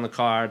Gallagher's on the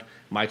card.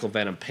 Michael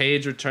Venom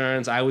Page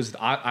returns. I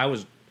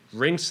was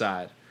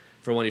ringside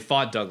for when he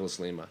fought Douglas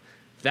Lima.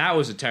 That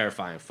was a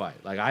terrifying fight.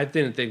 Like, I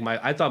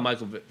thought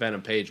Michael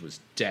Venom Page was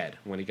dead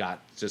when he got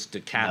just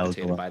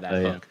decapitated by that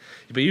hook.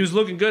 But he was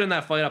looking good in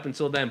that fight up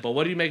until then. But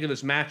what do you make of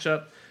this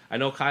matchup? I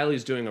know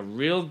Kiley's doing a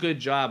real good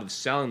job of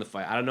selling the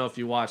fight. I don't know if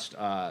you watched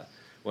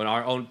when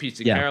our own Pete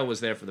Carroll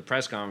was there for the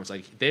press conference.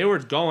 Like, they were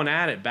going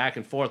at it back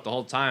and forth the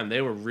whole time. They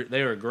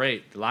were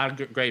great. A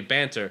lot of great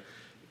banter.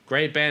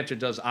 Great banter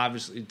does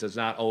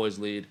not always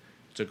lead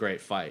to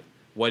great fight.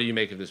 What do you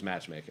make of this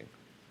matchmaking?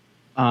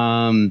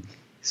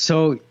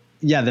 So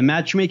yeah, the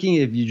matchmaking,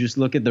 if you just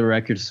look at the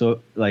record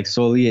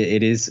solely,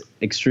 it is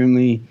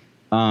extremely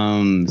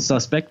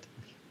suspect,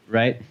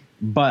 right?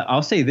 But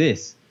I'll say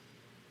this.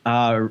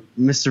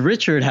 Mr.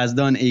 Richard has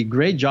done a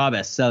great job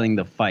at selling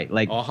the fight.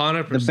 Like,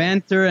 100%. The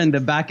banter and the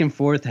back and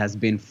forth has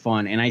been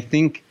fun. And I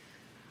think,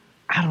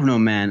 I don't know,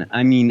 man.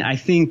 I mean, I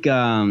think,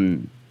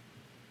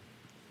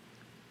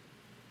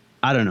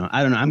 I don't know.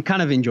 I'm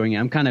kind of enjoying it.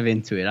 I'm kind of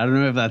into it. I don't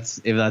know if that's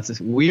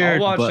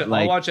weird.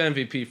 I'll watch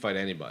MVP fight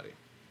anybody.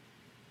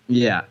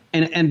 Yeah.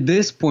 And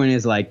this point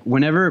is like,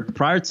 whenever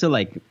prior to,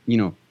 like, you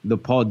know, the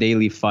Paul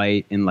Daly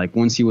fight, and like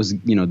once he was,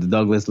 you know, the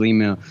Douglas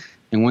Lima,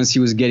 and once he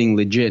was getting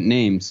legit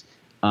names,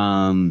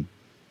 like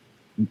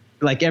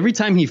every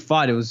time he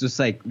fought, it was just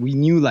like, we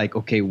knew, like,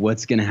 okay,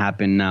 what's going to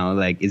happen now?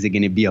 Like, is it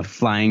going to be a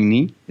flying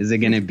knee? Is it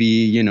going to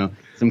be, you know,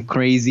 some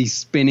crazy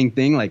spinning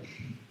thing? Like,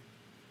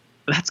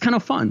 that's kind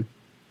of fun.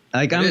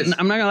 Like, I'm not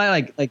gonna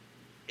lie, like,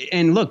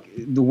 and look,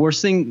 the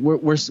worst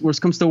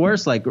comes to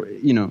worst, like,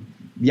 you know,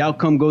 the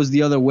outcome goes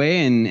the other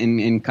way,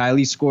 and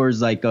Kiley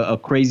scores like a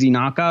crazy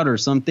knockout or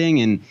something,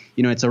 and,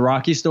 you know, it's a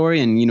Rocky story,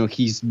 and, you know,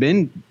 he's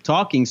been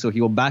talking, so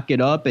he'll back it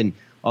up, and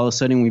all of a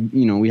sudden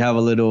we have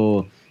a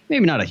little,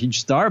 maybe not a huge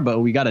star, but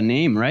we got a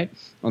name, right,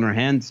 on our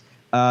hands.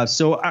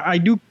 So I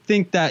do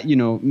think that, you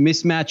know,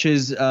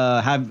 mismatches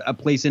have a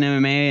place in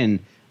MMA,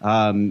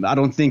 and I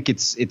don't think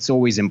it's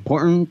always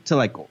important to,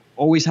 like,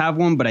 always have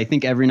one, but I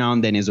think every now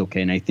and then is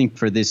okay, and I think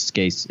for this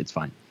case it's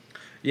fine.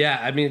 Yeah,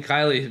 I mean,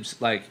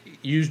 Kiley, like,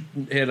 you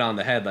hit on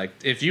the head. Like,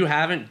 if you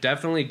haven't,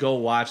 definitely go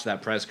watch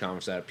that press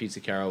conference that Pete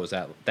Carroll was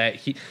at.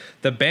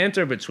 The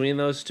banter between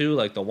those two,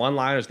 like the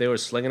one-liners they were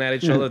slinging at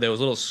each other. There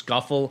was a little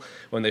scuffle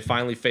when they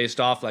finally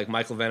faced off. Like,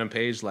 Michael Venom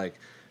Page, like,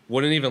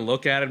 wouldn't even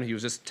look at him. He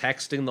was just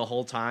texting the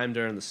whole time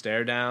during the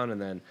stare down, and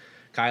then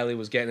Kiley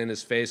was getting in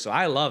his face. So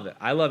I love it.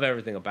 I love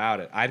everything about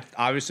it.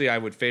 I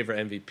would favor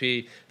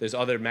MVP. There's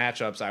other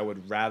matchups I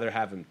would rather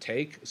have him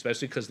take,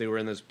 especially because they were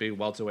in this big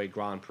welterweight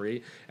Grand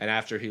Prix. And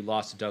after he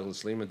lost to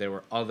Douglas Lima, there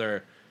were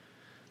other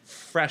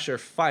fresher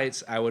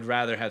fights I would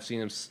rather have seen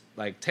him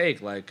like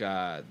take. Like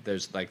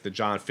there's like the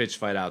John Fitch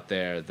fight out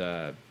there,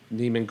 the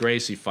Neiman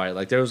Gracie fight.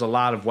 Like, there was a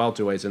lot of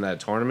welterweights in that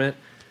tournament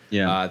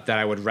that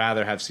I would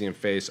rather have seen him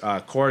face.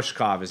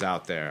 Koreshkov is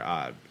out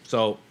there.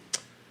 So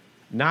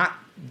not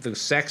the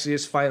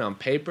sexiest fight on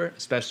paper,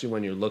 especially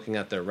when you're looking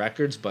at their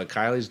records, but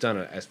Kiley's done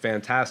a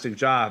fantastic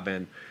job,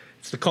 and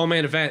it's the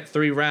co-main event,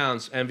 3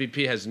 rounds.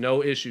 MVP has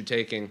no issue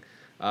taking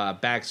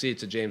backseat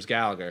to James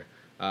Gallagher.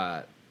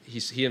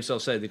 He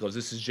himself said, he goes,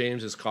 "This is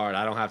James's card.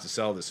 I don't have to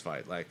sell this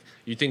fight." Like,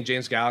 you think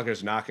James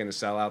Gallagher's not going to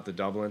sell out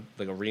the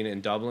arena in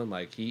Dublin?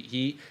 Like,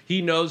 he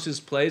knows his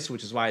place,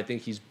 which is why I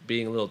think he's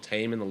being a little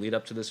tame in the lead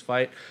up to this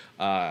fight.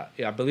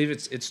 I believe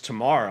it's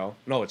tomorrow.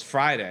 No, it's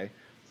Friday.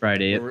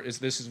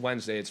 This is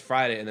Wednesday. It's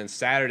Friday, and then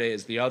Saturday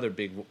is the other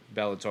big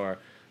Bellator,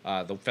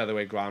 the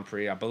featherweight Grand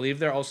Prix. I believe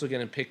they're also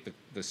going to pick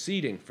the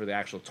seeding for the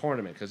actual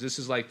tournament, because this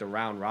is like the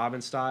round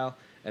robin style,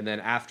 and then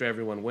after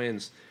everyone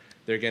wins,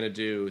 they're going to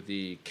do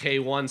the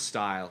K1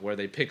 style, where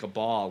they pick a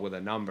ball with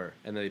a number,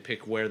 and then they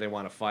pick where they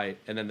want to fight,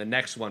 and then the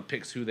next one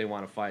picks who they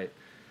want to fight.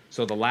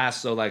 So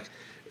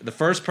the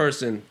first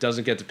person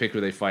doesn't get to pick who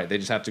they fight. They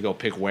just have to go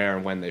pick where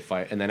and when they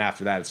fight. And then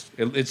after that,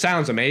 it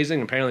sounds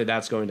amazing. Apparently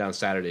that's going down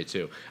Saturday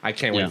too. I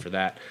can't wait for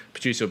that.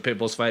 Patricio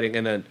Pitbull's fighting.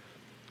 And then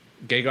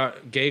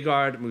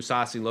Gegard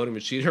Mousasi, Lodi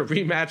Machida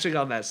rematching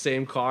on that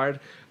same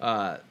card.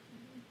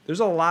 There's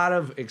a lot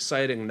of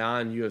exciting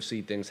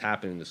non-UFC things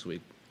happening this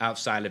week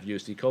outside of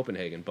UFC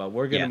Copenhagen. But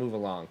we're going to move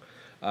along.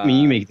 I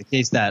mean, you make the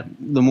case that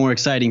the more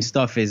exciting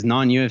stuff is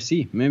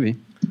non-UFC, maybe.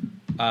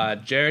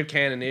 Jared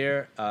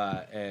Cannonier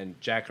and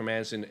Jack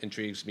Hermanson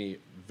intrigues me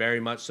very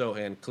much so,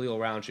 and Khalil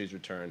Rountree's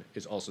return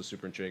is also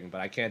super intriguing,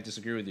 but I can't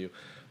disagree with you.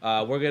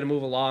 We're going to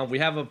move along. We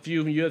have a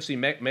few UFC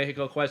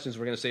Mexico questions.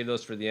 We're going to save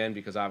those for the end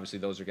because obviously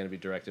those are going to be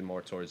directed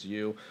more towards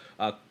you.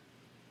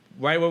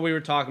 Right what we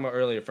were talking about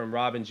earlier from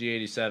Robin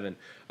G87,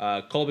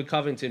 Colby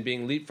Covington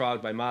being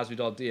leapfrogged by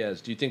Masvidal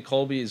Diaz. Do you think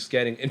Colby is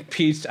getting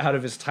impeached out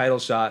of his title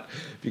shot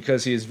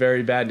because he is a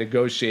very bad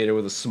negotiator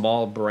with a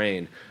small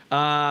brain?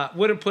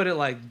 Wouldn't put it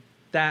like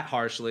that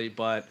harshly,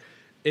 but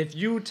if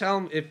you tell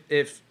him,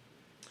 if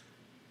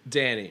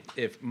Danny,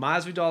 if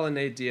Masvidal and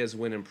Nate Diaz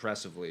win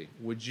impressively,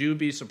 would you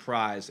be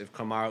surprised if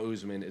Kamaru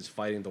Usman is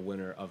fighting the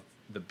winner of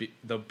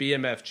the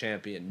BMF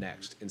champion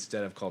next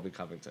instead of Colby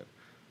Covington?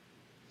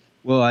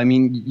 Well, I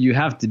mean, you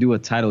have to do a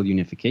title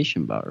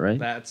unification bout,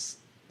 right?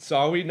 So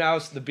are we now,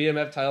 the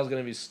BMF title is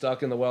going to be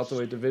stuck in the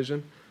welterweight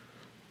division?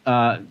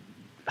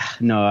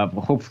 No,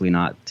 hopefully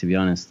not, to be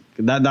honest.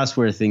 That's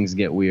where things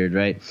get weird,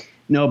 right?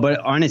 No,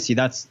 but honestly,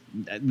 that's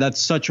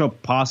such a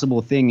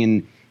possible thing,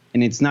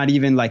 and it's not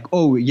even like,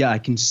 oh, yeah, I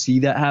can see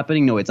that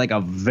happening. No, it's like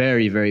a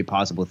very, very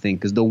possible thing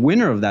because the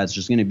winner of that is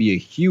just going to be a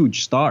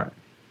huge star.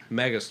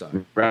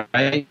 Megastar.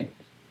 Right?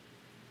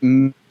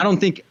 I don't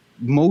think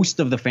most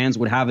of the fans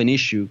would have an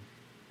issue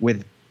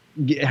with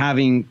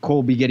having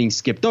Colby getting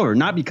skipped over,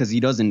 not because he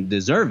doesn't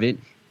deserve it,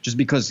 just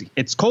because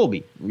it's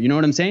Colby. You know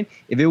what I'm saying?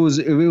 If it was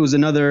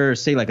another,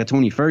 say, like a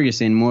Tony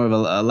Ferguson, more of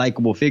a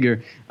likable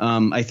figure,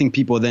 I think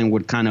people then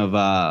would kind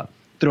of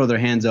throw their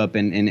hands up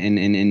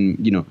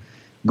and you know,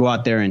 go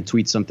out there and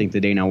tweet something to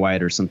Dana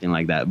White or something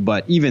like that.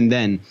 But even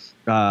then,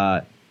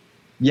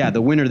 yeah,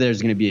 the winner there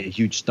is going to be a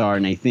huge star,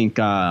 and I think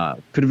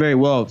could very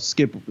well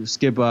skip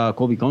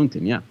Colby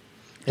Covington. Yeah.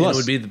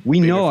 Plus, we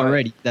know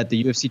already that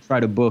the UFC tried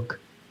to book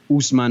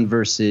Usman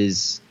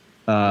versus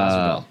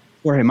Jorge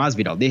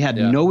Masvidal. They had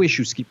no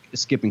issue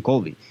skipping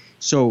Colby.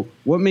 So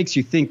what makes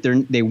you think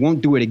they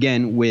won't do it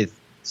again with,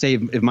 say,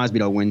 if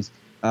Masvidal wins,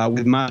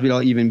 with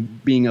Masvidal even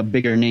being a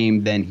bigger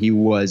name than he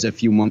was a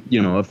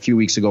few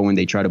weeks ago when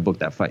they tried to book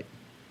that fight?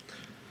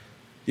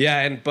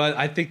 Yeah, but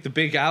I think the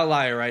big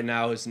outlier right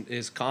now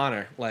is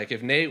Conor. Like,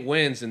 if Nate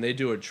wins and they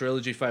do a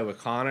trilogy fight with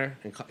Conor,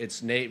 and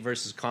it's Nate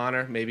versus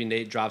Conor, maybe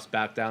Nate drops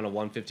back down to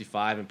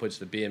 155 and puts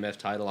the BMF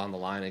title on the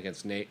line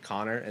against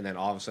Conor, and then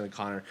all of a sudden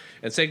Conor,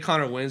 and say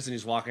Conor wins and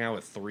he's walking out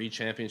with 3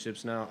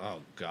 championships now. Oh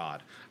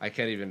God, I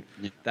can't even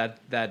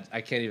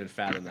I can't even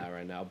fathom that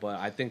right now. But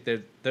I think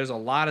there's a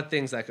lot of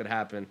things that could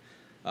happen.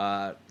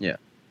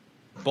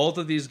 Both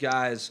of these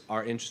guys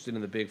are interested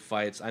in the big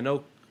fights. I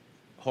know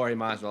Jorge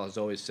Masvidal has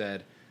always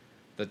said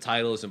the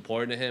title is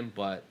important to him,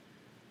 but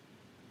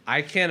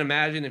I can't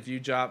imagine if you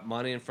drop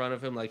money in front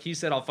of him. Like he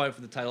said, I'll fight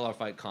for the title, I'll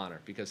fight Conor,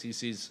 because he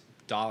sees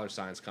dollar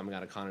signs coming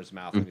out of Conor's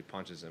mouth when he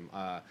punches him.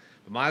 But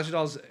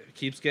Masvidal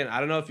keeps getting,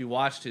 I don't know if you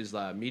watched his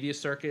media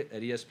circuit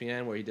at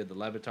ESPN where he did the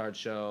Levitard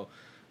show.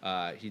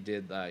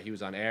 He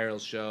was on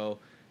Ariel's show.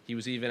 He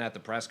was even at the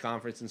press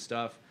conference and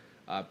stuff.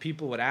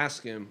 People would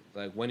ask him,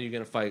 like, when are you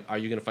going to fight? Are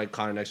you going to fight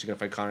Conor next? You're going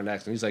to fight Conor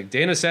next? And he's like,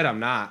 Dana said I'm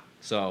not,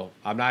 so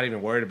I'm not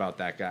even worried about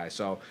that guy.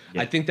 So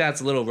I think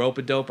that's a little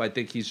rope-a-dope. I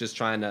think he's just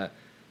trying to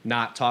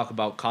not talk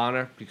about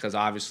Conor because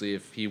obviously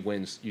if he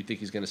wins, you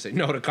think he's going to say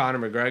no to Conor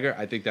McGregor.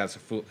 I think that's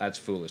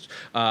foolish.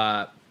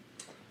 But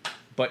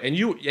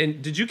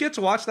did you get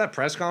to watch that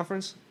press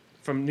conference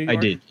from New York?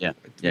 I did, yeah.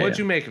 What'd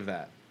you make of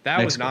that?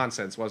 That was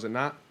nonsense, was it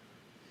not?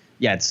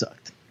 Yeah, it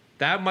sucked.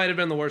 That might have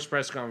been the worst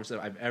press conference that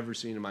I've ever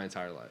seen in my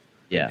entire life.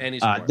 Yeah. Any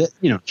sport.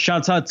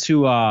 Shouts out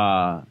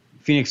to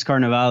Phoenix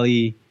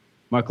Carnivale,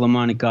 Mark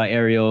LaMonica,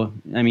 Ariel.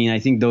 I mean, I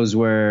think those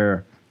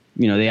were,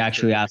 they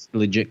actually asked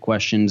legit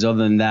questions. Other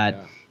than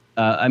that,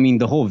 I mean,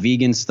 the whole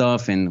vegan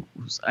stuff, and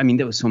I mean,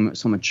 there was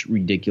so much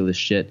ridiculous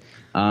shit.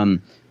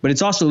 But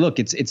it's also, look,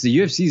 it's the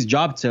UFC's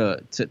job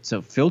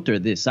to filter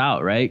this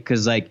out, right?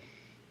 Because like,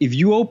 if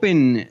you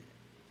open,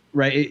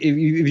 right, if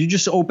you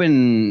just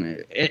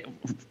open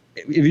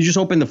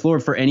the floor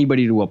for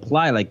anybody to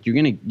apply, like you're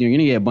gonna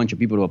get a bunch of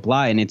people to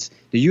apply, and it's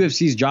the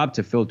UFC's job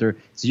to filter.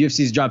 It's the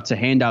UFC's job to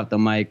hand out the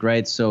mic,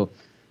 right? So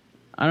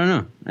I don't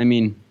know. I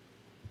mean,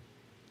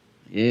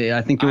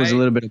 I think it was a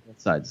little bit of both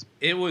sides.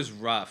 It was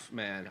rough,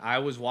 man. I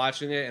was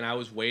watching it and I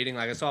was waiting.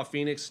 Like I saw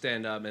Phoenix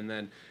stand up, and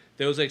then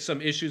there was like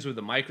some issues with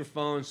the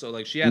microphone. So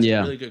like she asked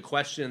a really good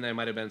question. There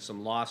might have been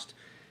some lost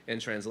in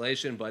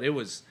translation, but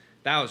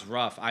that was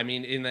rough. I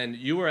mean, and then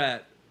you were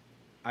at.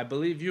 I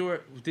believe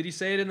did he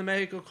say it in the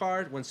Mexico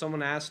card when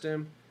someone asked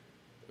him?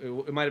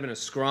 It might have been a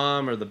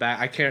scrum or the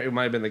back. It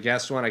might have been the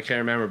guest one. I can't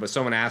remember. But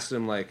someone asked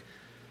him like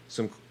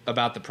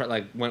about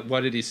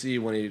what did he see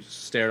when he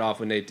stared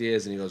off with Nate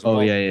Diaz, and he goes,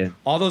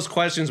 all those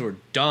questions were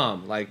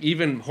dumb. Like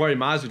even Jorge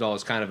Masvidal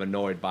was kind of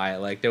annoyed by it.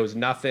 Like there was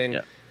nothing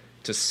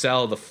to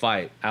sell the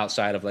fight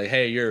outside of like,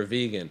 hey, you're a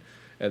vegan,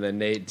 and then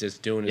Nate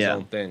just doing his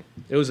own thing.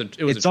 It was a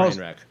train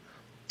wreck.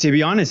 To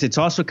be honest, it's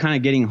also kind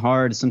of getting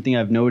hard. Something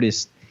I've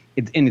noticed.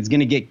 It's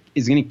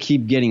gonna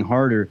keep getting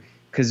harder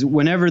because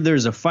whenever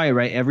there's a fight,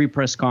 right? Every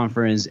press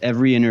conference,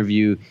 every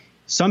interview,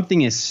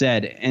 something is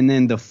said, and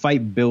then the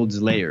fight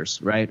builds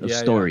layers, right, of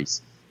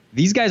stories.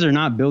 these guys are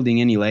not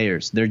building any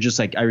layers. They're just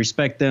like, I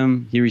respect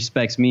them, he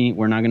respects me.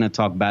 We're not gonna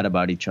talk bad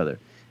about each other.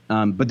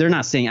 But they're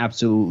not saying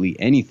absolutely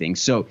anything.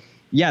 So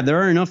yeah,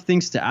 there are enough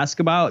things to ask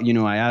about.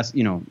 I asked,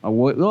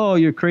 oh,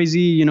 you're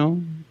crazy,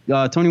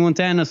 Tony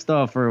Montana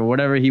stuff or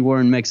whatever he wore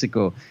in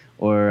Mexico,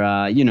 or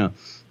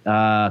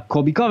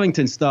Colby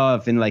Covington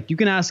stuff, and like you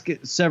can ask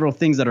several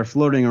things that are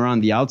floating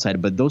around the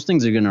outside, but those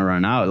things are gonna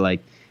run out.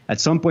 Like at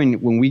some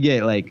point when we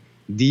get like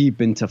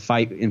deep into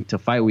fight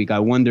week, I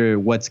wonder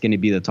what's gonna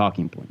be the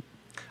talking point.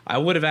 I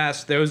would have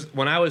asked.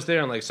 When I was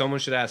there, I'm like, someone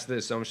should ask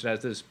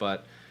this,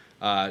 but.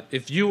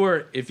 If you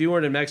were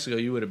in Mexico,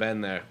 you would have been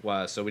there.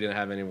 So we didn't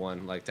have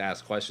anyone like to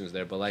ask questions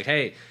there. But like,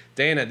 hey,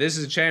 Dana, this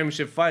is a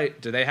championship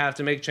fight. Do they have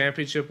to make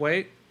championship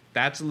weight?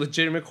 That's a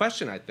legitimate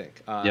question, I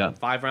think.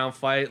 5-round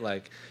fight.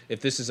 Like,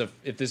 if this is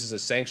a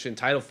sanctioned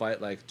title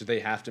fight, like, do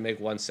they have to make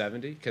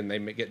 170? Can they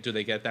do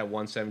they get that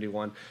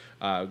 171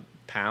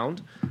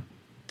 pound?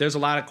 There's a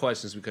lot of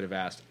questions we could have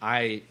asked.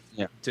 I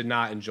did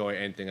not enjoy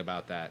anything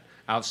about that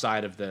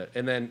outside of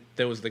and then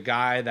there was the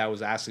guy that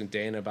was asking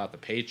Dana about the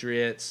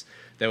Patriots.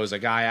 There was a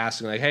guy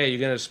asking, like, hey, you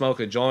going to smoke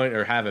a joint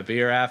or have a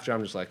beer after?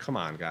 I'm just like, come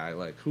on, guy.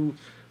 Like, who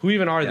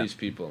even are these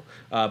people?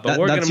 But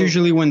that's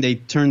usually when they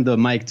turn the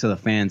mic to the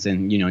fans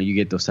and, you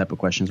get those type of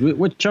questions,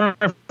 which are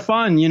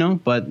fun,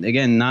 but,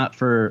 again, not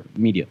for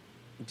media.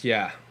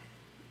 Yeah,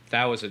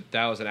 that was an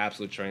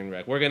absolute train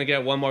wreck. We're going to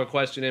get one more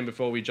question in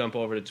before we jump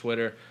over to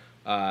Twitter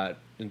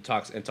and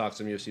talk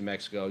some UFC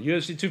Mexico.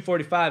 UFC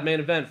 245 main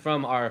event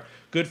from our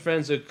good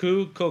friends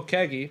Aku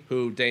Kokegi,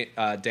 who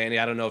Danny,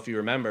 I don't know if you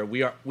remember,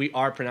 we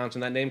are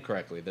pronouncing that name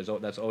correctly.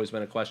 That's always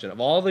been a question. Of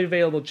all the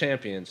available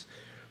champions,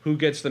 who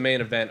gets the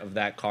main event of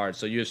that card?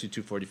 So UFC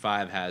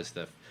 245 has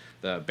the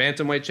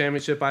Bantamweight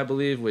Championship, I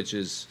believe, which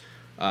is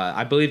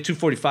I believe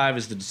 245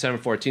 is the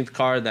December 14th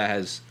card that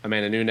has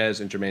Amanda Nunes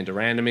and Jermaine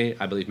Durandamy.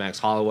 I believe Max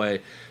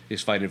Holloway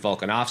is fighting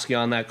Volkanovski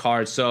on that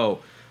card. So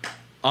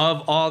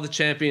of all the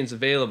champions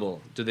available,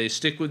 do they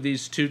stick with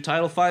these two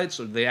title fights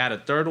or do they add a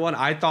third one?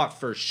 I thought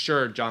for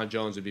sure John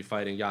Jones would be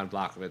fighting Jan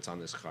Blachowicz on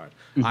this card.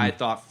 Mm-hmm. I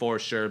thought for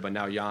sure, but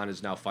now Jan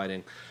is now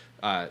fighting.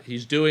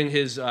 He's doing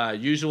his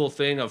usual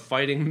thing of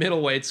fighting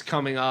middleweights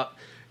coming up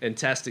and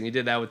testing. He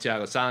did that with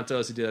Thiago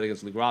Santos. He did that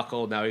against Luke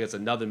Rockhold. Now he gets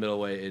another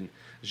middleweight in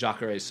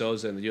Jacare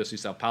Souza in the UFC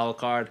Sao Paulo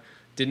card.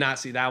 Did not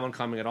see that one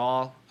coming at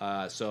all.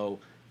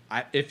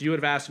 If you would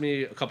have asked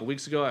me a couple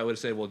weeks ago, I would have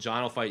said, well,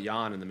 John will fight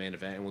Jan in the main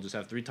event, and we'll just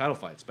have 3 title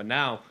fights. But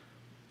now,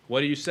 what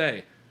do you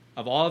say?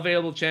 Of all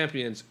available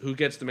champions, who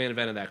gets the main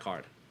event of that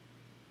card?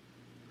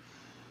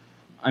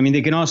 I mean,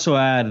 they can also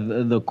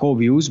add the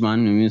Colby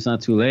Usman. I mean, it's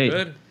not too late.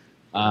 Good.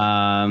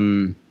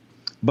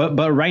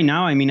 But right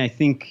now, I mean, I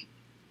think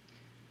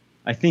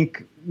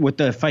with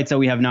the fights that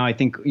we have now, I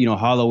think,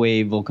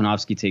 Holloway,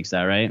 Volkanovski takes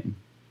that, right?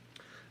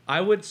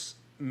 I would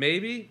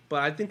maybe,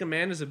 but I think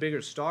Amanda's a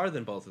bigger star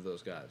than both of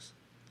those guys.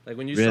 Like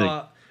when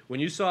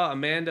you saw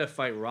Amanda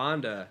fight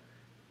Ronda,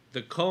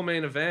 the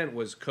co-main event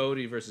was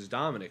Cody versus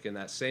Dominic in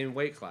that same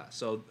weight class.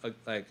 So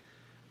but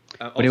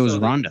it was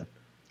Ronda.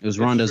 It was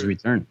Ronda's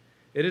return.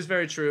 It is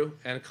very true.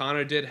 And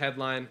Conor did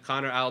headline.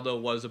 Conor Aldo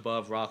was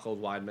above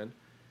Rockhold Weidman.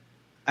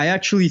 I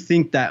actually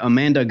think that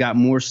Amanda got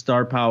more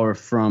star power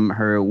from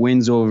her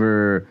wins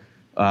over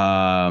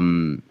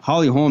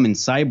Holly Holm and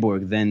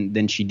Cyborg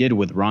than she did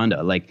with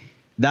Ronda. Like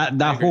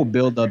that whole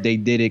build up, they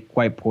did it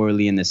quite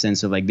poorly in the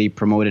sense of like they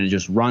promoted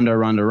just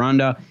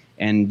Ronda.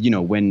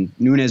 And, when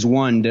Nunes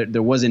won,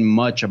 there wasn't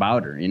much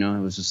about her. It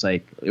was just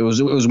like it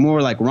was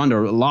more like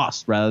Ronda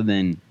lost rather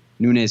than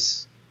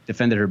Nunes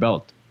defended her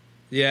belt.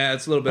 Yeah, that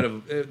was a little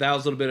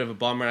bit of a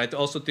bummer. I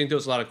also think there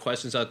was a lot of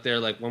questions out there.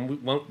 Like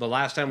when the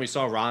last time we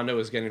saw Ronda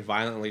was getting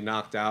violently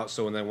knocked out.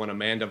 So when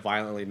Amanda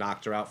violently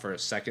knocked her out for a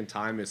second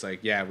time, it's like,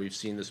 yeah, we've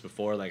seen this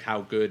before. Like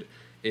how good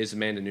is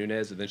Amanda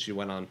Nunes? And then she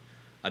went on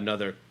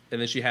another, and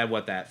then she had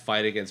that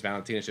fight against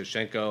Valentina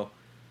Shevchenko,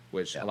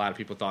 which a lot of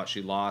people thought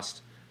she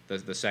lost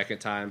the second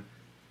time.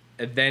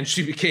 And then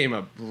she became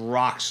a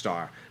rock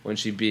star when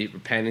she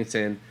beat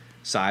Pennington,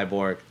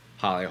 Cyborg,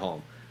 Holly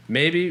Holm.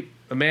 Maybe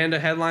Amanda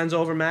headlines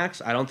over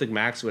Max. I don't think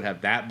Max would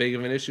have that big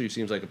of an issue. He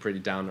seems like a pretty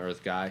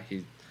down-to-earth guy.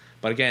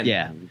 But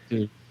again,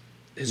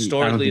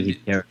 historically, the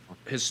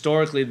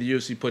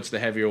UFC puts the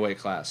heavier weight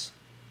class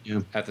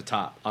at the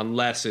top,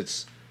 unless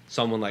it's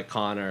someone like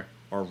Conor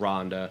or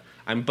Ronda.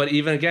 But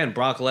even again,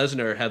 Brock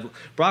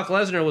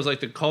Lesnar was like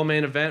the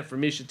co-main event for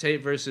Miesha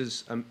Tate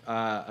versus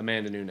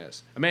Amanda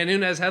Nunes. Amanda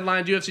Nunes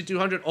headlined UFC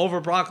 200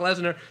 over Brock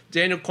Lesnar,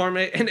 Daniel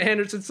Cormier, and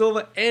Anderson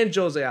Silva, and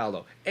Jose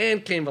Aldo,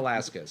 and Cain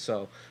Velasquez.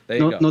 So there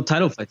you go. No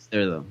title fights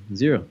there though.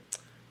 0.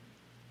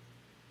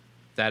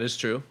 That is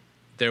true.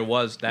 That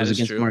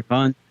is true. Mark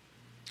Hunt.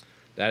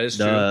 That is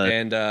true.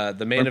 And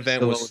the main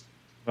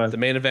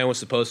event was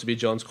supposed to be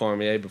Jones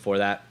Cormier. Before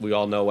that, we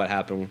all know what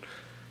happened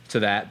to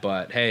that.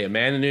 But hey,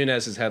 Amanda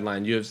Nunes is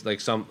headline. You have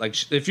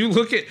if you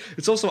look at,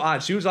 it's also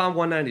odd. She was on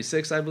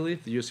 196, I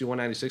believe, the UFC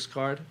 196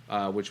 card,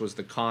 which was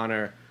the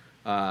Conor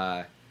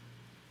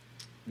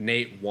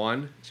Nate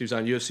 1. She was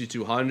on UFC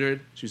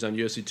 200. She was on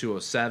UFC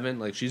 207.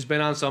 Like she's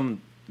been on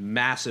some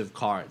massive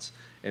cards,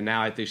 And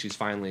now I think she's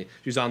on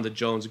the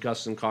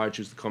Jones-Gustin card.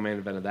 She was the co-main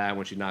event of that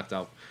when she knocked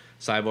out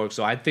Cyborg.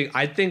 So I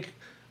think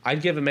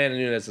I'd give Amanda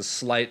Nunes a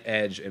slight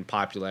edge in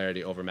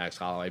popularity over Max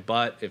Holloway.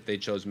 But if they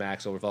chose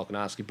Max over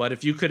Volkanovski, but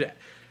if you could,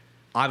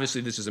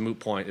 obviously this is a moot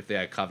point if they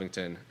had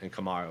Covington and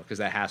Kamaru, because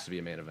that has to be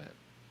a main event.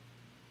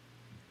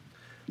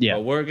 Yeah,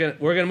 but we're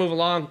gonna move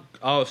along.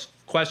 Oh,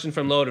 question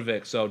from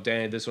Lodovic. So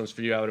Danny, this one's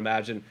for you, I would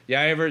imagine.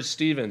 Yair versus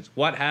Stevens.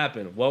 What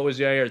happened? What was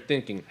Yair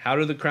thinking? How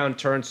did the crowd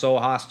turn so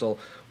hostile?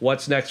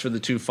 What's next for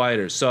the two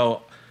fighters?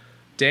 So,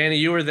 Danny,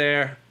 you were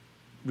there.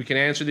 We can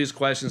answer these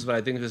questions, but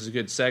I think this is a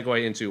good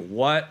segue into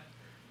what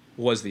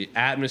was the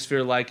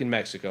atmosphere like in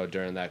Mexico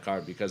during that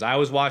card? Because I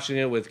was watching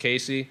it with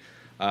Casey.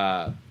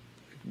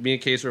 Me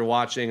and Casey were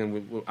watching,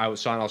 and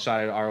Sean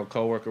Al-Shadi, our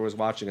coworker, was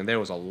watching, and there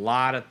was a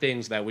lot of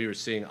things that we were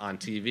seeing on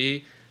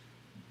TV.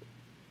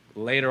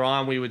 Later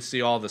on, we would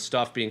see all the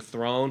stuff being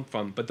thrown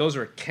but those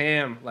are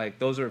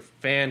those are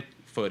fan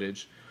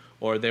footage,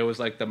 or there was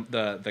like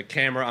the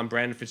camera on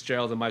Brandon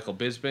Fitzgerald and Michael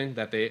Bisping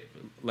that they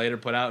later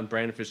put out, and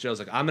Brandon Fitzgerald's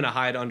like, I'm gonna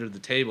hide under the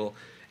table,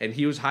 and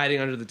he was hiding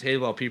under the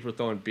table while people were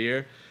throwing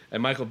beer,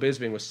 and Michael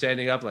Bisping was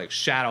standing up like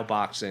shadow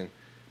boxing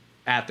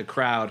at the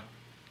crowd.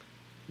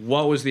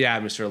 What was the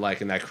atmosphere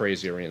like in that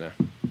crazy arena?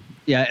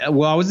 Yeah,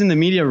 well, I was in the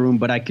media room,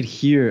 but I could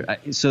hear.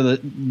 So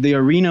the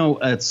arena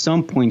at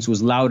some points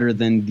was louder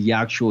than the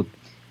actual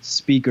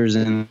speakers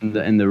in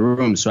the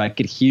room, so I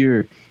could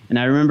hear. And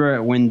I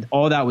remember when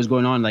all that was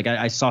going on, like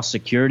I saw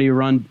security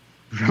run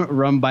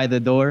by the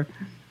door,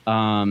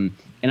 and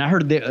I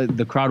heard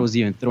the crowd was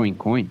even throwing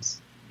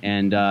coins,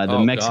 and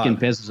the Mexican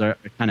pesos are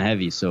kind of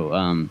heavy.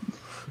 So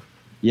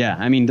yeah,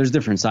 I mean, there's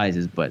different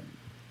sizes, but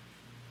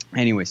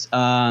anyways.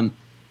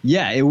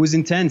 Yeah, it was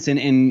intense,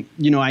 and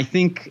you know, I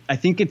think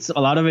it's a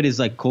lot of it is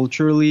like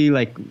culturally,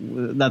 like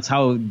that's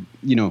how,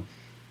 you know,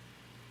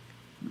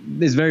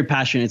 it's very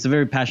passionate. It's a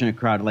very passionate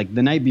crowd. Like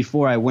the night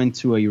before, I went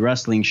to a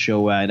wrestling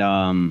show at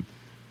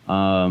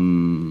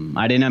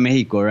Arena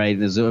Mexico, right?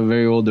 There's a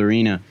very old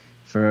arena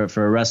for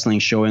a wrestling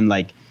show, and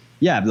like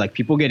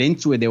people get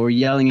into it. They were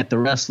yelling at the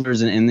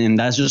wrestlers, and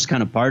that's just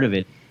kind of part of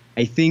it.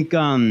 I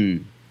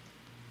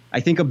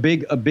think a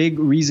big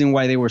reason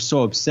why they were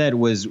so upset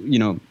was, you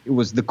know, it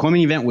was the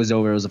co-main event was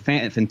over. It was a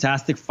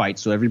fantastic fight,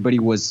 so everybody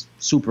was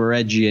super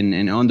edgy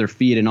and on their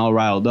feet and all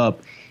riled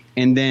up.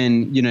 And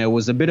then, you know, it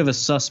was a bit of a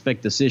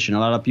suspect decision. A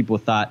lot of people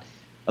thought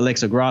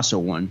Alexa Grasso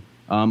won,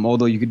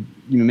 although you could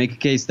make a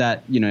case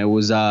that, you know, it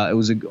was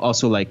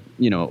also like,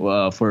 you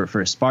know, for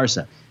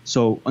Esparza.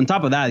 So on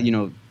top of that, you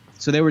know,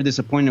 so they were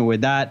disappointed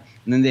with that,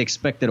 and then they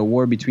expected a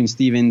war between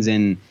Stevens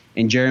and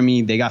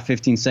Jeremy. They got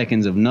 15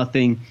 seconds of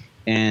nothing.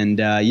 And,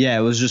 yeah,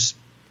 it was just,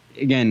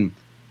 again,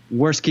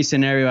 worst case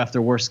scenario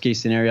after worst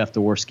case scenario after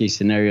worst case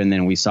scenario. And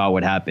then we saw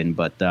what happened.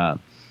 But,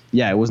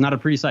 yeah, it was not a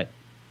pretty sight.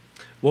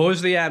 What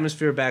was the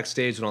atmosphere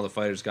backstage when all the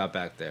fighters got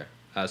back there?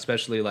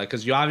 Especially, like,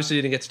 because you obviously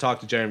didn't get to talk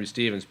to Jeremy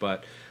Stevens,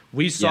 but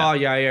we saw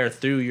Yair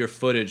through your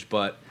footage.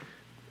 But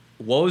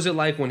what was it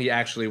like when he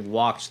actually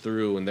walked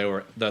through and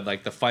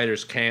the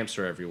fighters' camps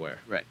are everywhere?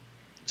 Right.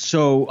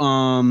 So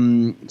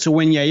when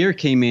Yair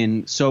came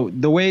in, so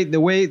the way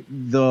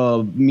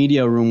the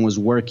media room was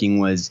working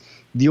was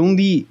the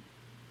only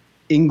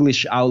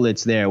English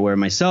outlets there were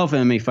myself,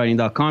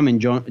 MMAfighting.com, and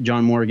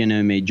John Morgan,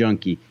 MMA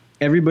Junkie.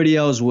 Everybody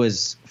else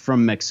was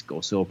from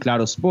Mexico. So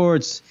Claro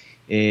Sports,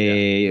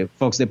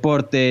 Fox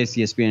Deportes,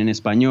 ESPN en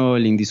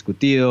Español,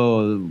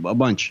 Indiscutido, a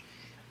bunch.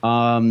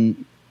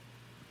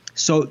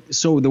 So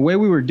the way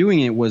we were doing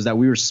it was that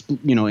we were,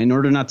 you know, in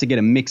order not to get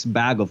a mixed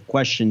bag of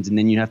questions, and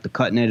then you have to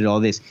cut and edit all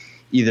this,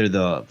 either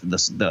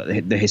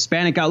the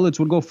Hispanic outlets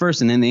would go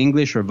first, and then the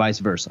English, or vice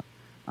versa.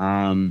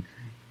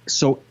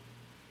 So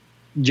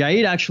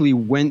Jair actually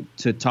went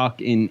to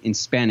talk in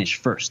Spanish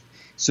first.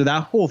 So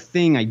that whole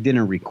thing I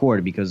didn't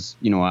record because,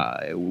 you know,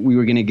 we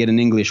were going to get an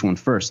English one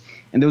first.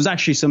 And there was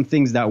actually some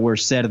things that were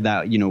said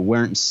that, you know,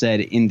 weren't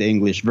said in the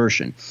English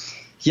version.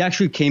 He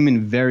actually came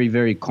in very,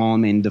 very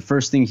calm. And the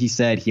first thing he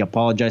said, he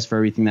apologized for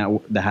everything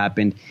that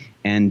happened.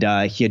 And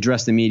he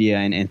addressed the media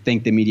and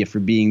thanked the media for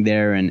being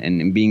there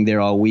and being there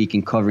all week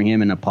and covering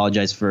him, and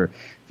apologized for,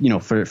 you know,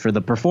 for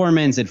the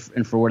performance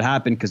and for what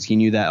happened, because he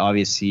knew that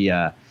obviously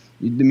the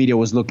media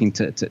was looking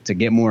to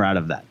get more out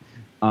of that.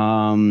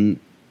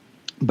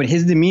 But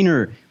his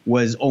demeanor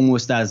was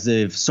almost as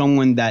if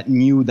someone that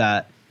knew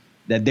that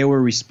they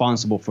were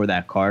responsible for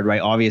that card,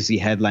 right? Obviously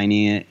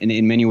headlining it and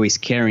in many ways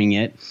carrying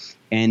it.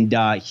 And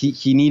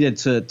he needed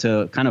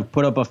to kind of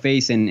put up a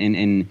face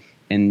and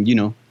you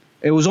know,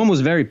 it was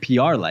almost very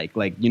PR like,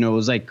 you know, it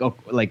was like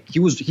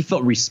he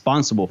felt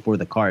responsible for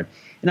the card.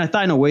 And I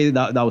thought in a way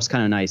that was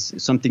kind of nice,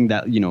 something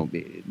that, you know,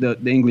 the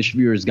English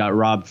viewers got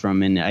robbed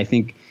from. And I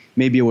think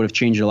maybe it would have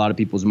changed a lot of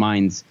people's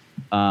minds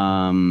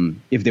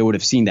if they would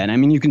have seen that. And I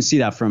mean, you can see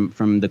that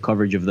from the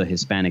coverage of the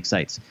Hispanic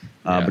sites.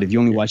 But if you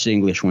only watch the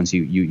English ones,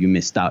 you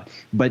missed out.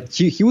 But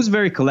he was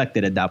very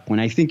collected at that point.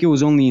 I think it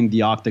was only in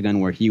the octagon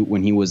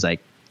when he was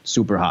like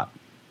super hot.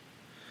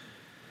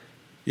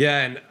 Yeah,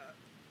 and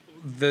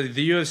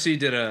the UFC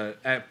did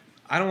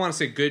I don't want to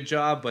say good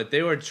job, but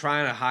they were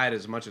trying to hide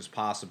as much as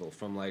possible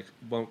from like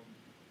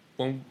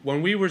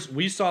when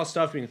we saw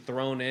stuff being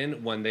thrown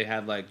in when they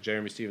had like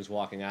Jeremy Stevens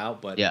walking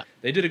out, but Yeah.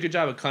 they did a good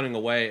job of cutting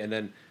away. And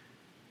then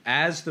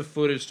as the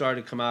footage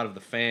started to come out of the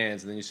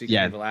fans, and then you see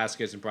Yeah. Cain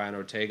Velasquez and Brian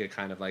Ortega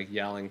kind of like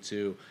yelling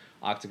to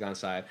Octagon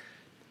side.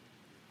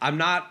 I'm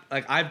not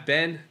like I've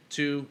been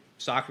to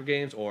soccer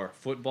games or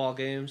football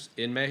games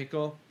in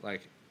Mexico.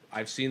 Like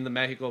I've seen the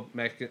Mexico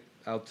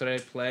El Tre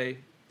play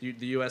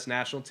the U.S.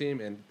 national team,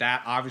 and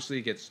that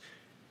obviously gets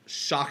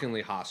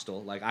shockingly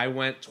hostile. Like I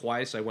went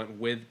twice. I went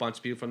with a bunch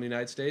of people from the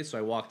United States, so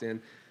I walked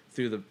in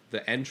through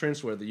the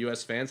entrance where the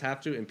U.S. fans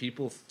have to, and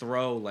people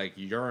throw like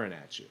urine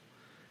at you.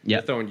 Yeah.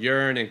 They're throwing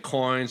urine and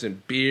coins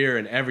and beer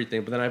and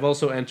everything. But then I've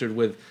also entered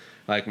with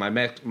like my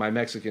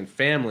Mexican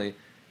family,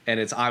 and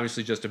it's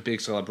obviously just a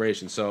big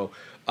celebration. So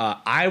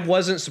I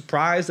wasn't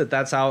surprised that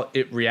that's how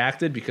it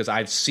reacted, because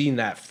I've seen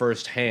that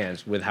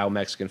firsthand with how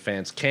Mexican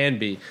fans can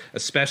be,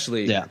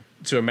 especially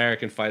to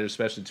American fighters,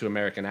 especially to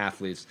American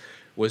athletes.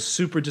 Was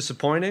super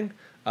disappointing.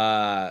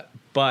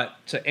 But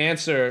to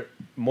answer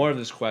more of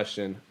this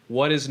question,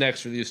 what is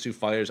next for these two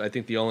fighters? I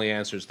think the only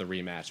answer is the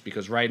rematch,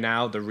 because right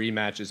now the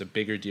rematch is a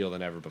bigger deal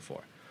than ever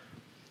before.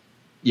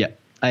 Yeah,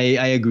 I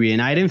agree.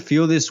 And I didn't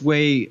feel this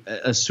way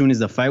as soon as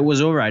the fight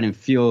was over. I didn't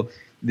feel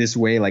this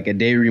way like a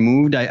day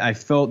removed. I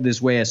felt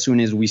this way as soon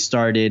as we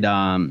started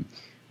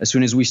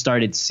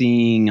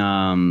seeing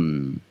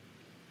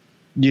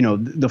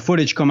the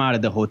footage come out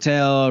of the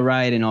hotel,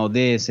 right, and all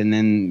this, and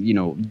then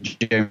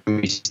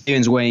Jeremy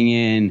Stevens weighing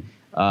in,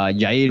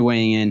 Jair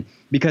weighing in,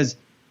 because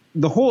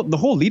the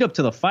whole lead up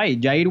to the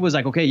fight, Jair was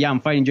like, okay, yeah, I'm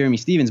fighting Jeremy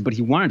Stevens, but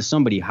he wanted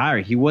somebody higher.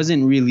 He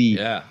wasn't really,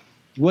 he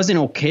wasn't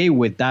okay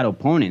with that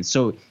opponent.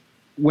 So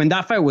when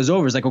that fight was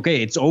over, it's like,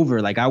 okay, it's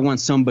over. Like I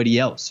want somebody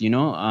else,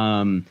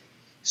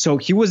 So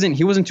he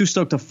wasn't too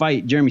stoked to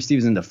fight Jeremy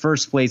Stevens in the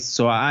first place.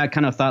 So I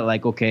kind of thought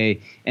like,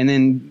 okay. And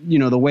then,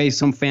 the way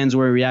some fans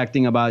were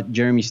reacting about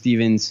Jeremy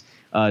Stevens,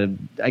 I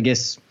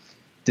guess,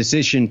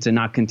 decision to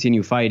not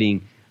continue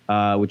fighting,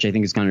 which I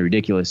think is kind of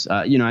ridiculous.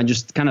 I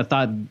just kind of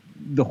thought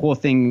the whole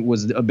thing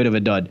was a bit of a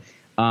dud.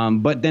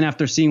 But then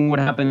after seeing what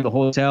happened at the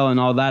hotel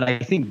and all that, I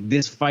think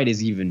this fight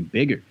is even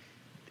bigger.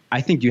 I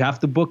think you have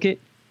to book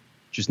it,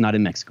 just not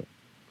in Mexico.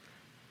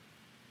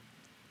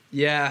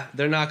 Yeah,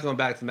 they're not going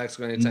back to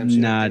Mexico anytime soon.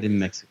 Not in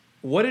Mexico.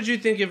 What did you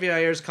think of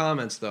Yair's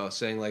comments, though,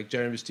 saying, like,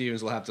 Jeremy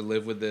Stevens will have to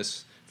live with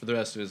this for the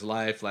rest of his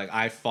life? Like,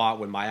 I fought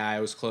when my eye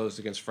was closed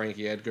against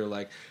Frankie Edgar.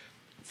 Like,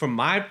 from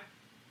my...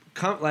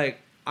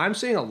 I'm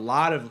seeing a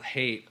lot of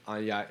hate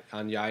on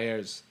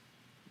Yair's...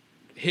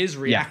 his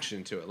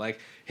reaction to it. Like,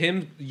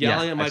 him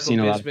yelling at Michael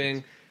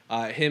Bisping,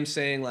 him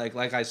saying, like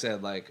I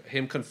said, like,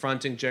 him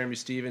confronting Jeremy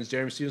Stevens.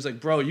 Jeremy Stevens like,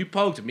 bro, you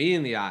poked me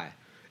in the eye.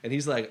 And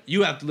he's like,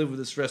 you have to live with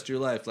this the rest of your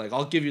life. Like,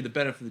 I'll give you the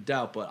benefit of the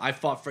doubt, but I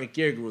fought Frank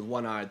Edgar with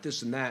one eye,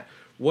 this and that.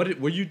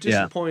 Were you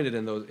disappointed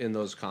in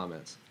those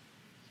comments?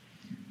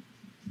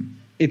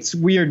 It's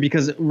weird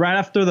because right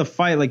after the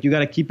fight, like, you got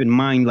to keep in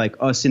mind, like,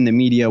 us in the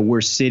media,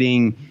 we're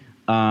sitting,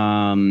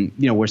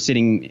 we're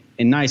sitting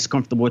in nice,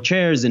 comfortable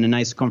chairs in a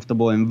nice,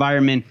 comfortable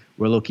environment.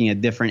 We're looking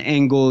at different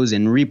angles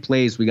and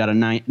replays. We got a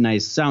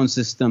nice sound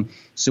system.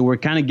 So we're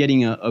kind of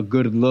getting a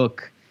good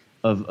look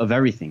of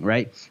everything,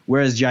 right?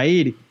 Whereas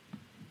Jair,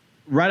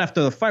 right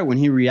after the fight, when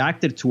he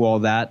reacted to all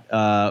that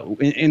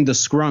in the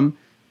scrum,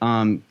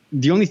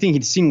 the only thing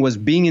he'd seen was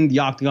being in the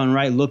octagon,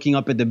 right, looking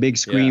up at the big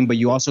screen, but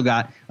you also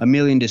got a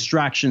million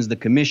distractions, the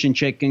commission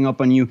checking up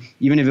on you.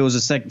 Even if it was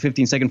a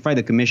 15-second fight,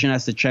 the commission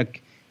has to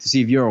check to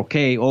see if you're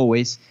okay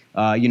always.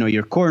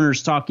 Your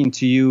corner's talking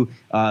to you.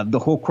 The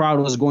whole crowd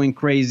was going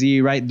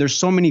crazy, right? There's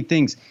so many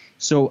things.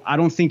 So I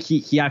don't think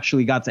he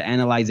actually got to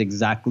analyze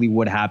exactly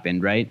what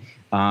happened, right?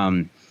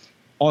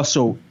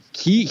 Also,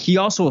 he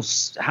also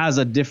has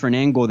a different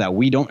angle that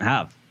we don't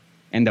have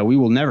and that we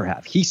will never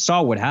have. He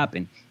saw what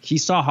happened. He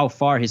saw how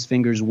far his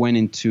fingers went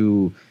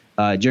into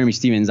Jeremy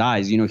Stevens'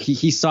 eyes.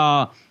 He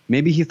saw,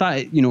 maybe he thought,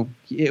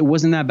 it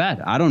wasn't that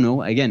bad. I don't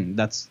know. Again,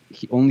 that's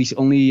only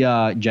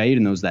Jair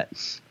knows that.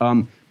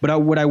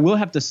 But what I will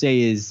have to say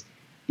is,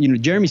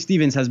 Jeremy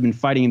Stevens has been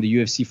fighting in the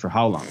UFC for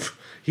how long?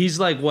 He's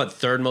like, what,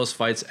 third most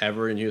fights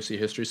ever in UFC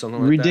history,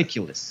 something like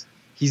Ridiculous.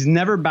 He's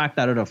never backed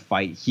out of a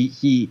fight.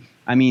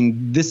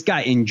 This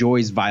guy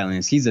enjoys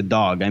violence. He's a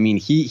dog.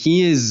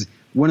 He is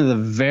one of the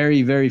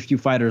very, very few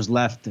fighters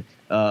left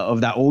of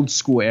that old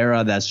school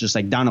era that's just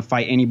like down to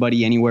fight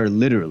anybody, anywhere,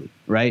 literally,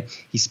 right?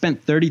 He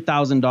spent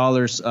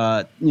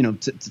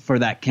 $30,000, for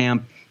that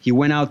camp. He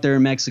went out there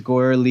in Mexico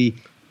early.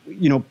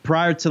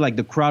 Prior to like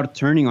the crowd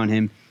turning on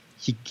him,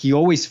 he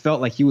always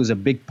felt like he was a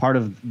big part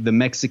of the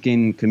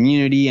Mexican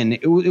community, and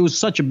it was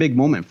such a big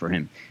moment for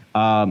him.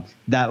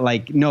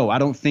 That no, I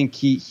don't think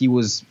he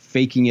was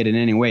faking it in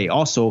any way.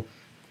 Also,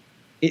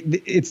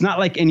 it's not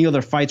like any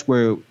other fights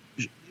where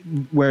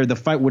the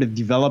fight would have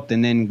developed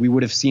and then we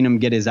would have seen him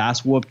get his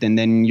ass whooped and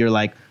then you're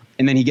like,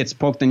 and then he gets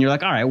poked and you're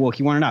like, all right, well,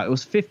 he won it out. It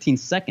was 15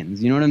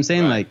 seconds. You know what I'm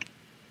saying? Right.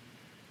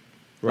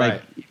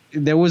 Like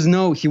there was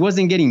he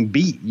wasn't getting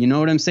beat. You know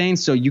what I'm saying?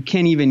 So you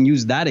can't even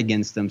use that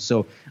against him.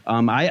 So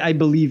I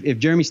believe if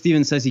Jeremy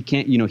Stevens says he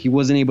can't, he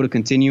wasn't able to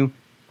continue,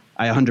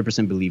 I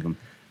 100% believe him.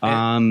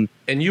 And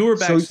you were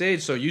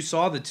backstage, so you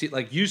saw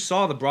you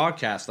saw the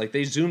broadcast. Like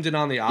they zoomed in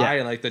on the eye,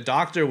 and like the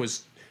doctor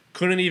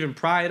couldn't even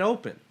pry it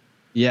open.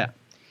 Yeah,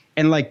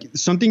 and like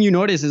something you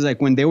notice is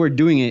like when they were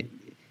doing it,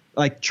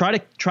 like try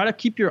to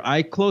keep your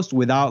eye closed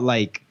without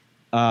like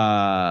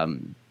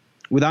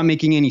without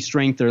making any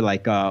strength or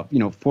like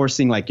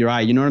forcing like your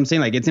eye. You know what I'm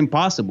saying? Like it's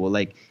impossible.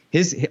 Like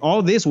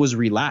all this was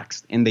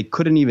relaxed, and they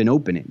couldn't even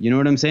open it. You know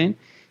what I'm saying?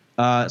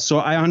 So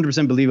I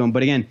 100% believe him.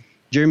 But again,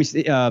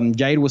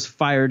 Jair was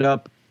fired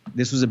up.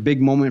 This was a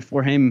big moment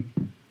for him.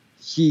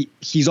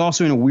 He's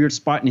also in a weird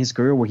spot in his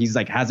career where he's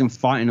like hasn't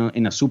fought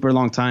in a super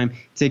long time.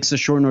 Takes a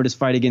short notice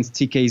fight against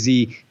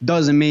TKZ,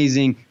 does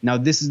amazing. Now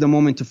this is the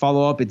moment to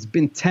follow up. It's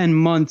been 10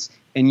 months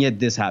and yet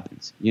this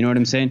happens. You know what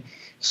I'm saying?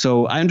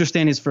 So I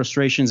understand his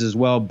frustrations as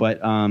well,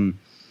 but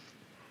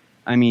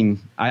I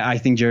mean, I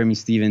think Jeremy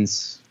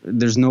Stephens.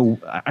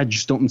 I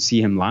just don't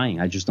see him lying.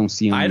 I just don't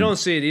see him. I don't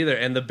see it either.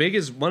 And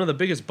one of the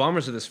biggest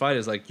bummers of this fight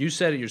is like you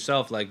said it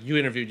yourself. Like you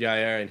interviewed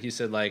Yair and he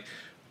said like,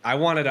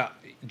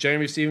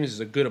 Jeremy Stephens is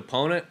a good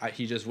opponent.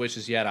 He just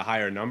wishes he had a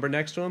higher number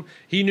next to him.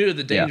 He knew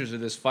the dangers of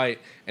this fight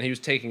and he was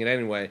taking it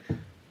anyway.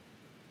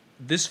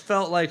 This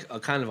felt like a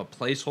kind of a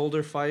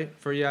placeholder fight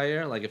for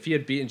Yair. Like if he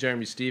had beaten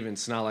Jeremy Stephens,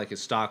 it's not like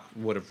his stock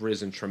would have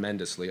risen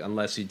tremendously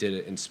unless he did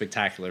it in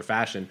spectacular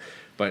fashion.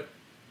 But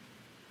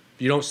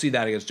you don't see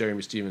that against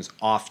Jeremy Stephens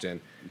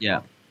often.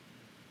 Yeah.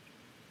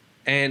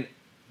 And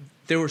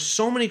there were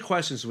so many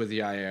questions with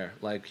Yair.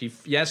 Like,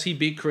 he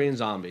beat Korean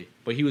Zombie,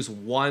 but he was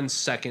 1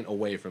 second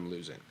away from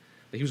losing.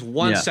 Like, he was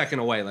 1 second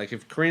away. Like,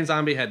 if Korean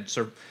Zombie had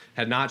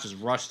not just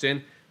rushed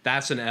in,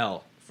 that's an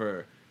L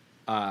for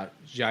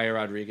Yair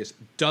Rodriguez.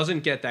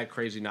 Doesn't get that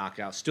crazy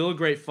knockout. Still a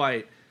great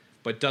fight,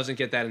 but doesn't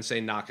get that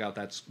insane knockout.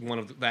 That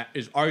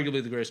is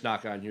arguably the greatest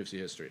knockout in UFC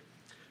history.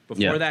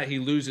 Before that, he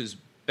loses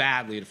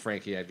badly to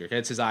Frankie Edgar.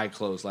 Gets his eye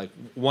closed. Like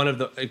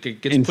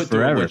gets put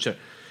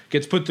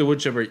through wood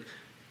chipper.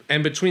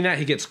 And between that,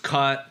 he gets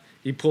cut.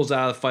 He pulls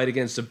out of the fight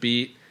against a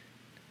beat.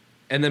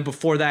 And then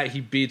before that,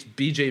 he beats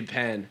BJ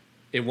Penn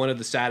in one of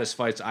the saddest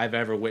fights I've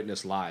ever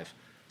witnessed live.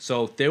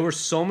 So there were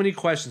so many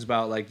questions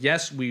about, like,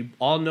 yes, we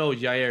all know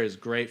Yair is a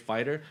great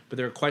fighter, but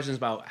there were questions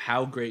about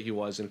how great he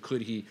was and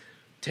could he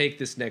take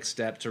this next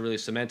step to really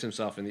cement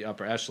himself in the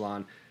upper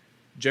echelon.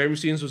 Jeremy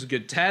Stephens was a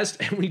good test,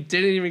 and we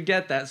didn't even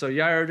get that. So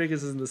Yair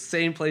Rodriguez is in the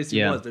same place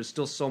he was. There's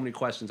still so many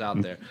questions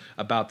out there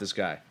about this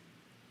guy.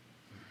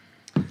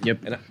 Yep.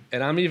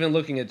 And I'm even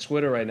looking at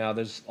Twitter right now.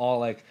 There's all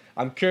like,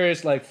 I'm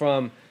curious, like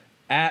from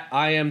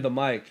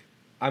 @IamTheMike,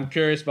 I'm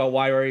curious about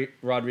why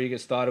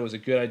Rodriguez thought it was a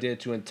good idea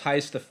to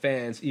entice the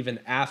fans even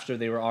after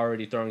they were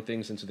already throwing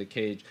things into the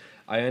cage.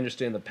 I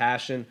understand the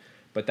passion,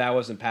 but that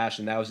wasn't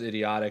passion. That was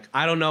idiotic.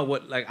 I don't know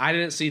what, like, I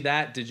didn't see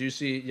that. Did you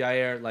see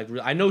Yair? Like,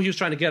 I know he was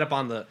trying to get up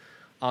on the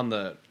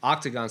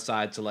octagon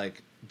side to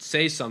like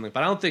say something,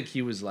 but I don't think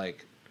he was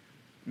like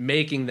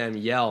making them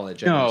yell at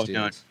Jeremy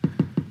Stephens.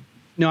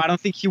 No, I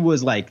don't think he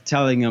was like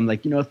telling him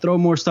like, throw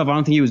more stuff. I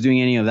don't think he was doing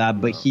any of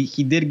that, but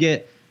he did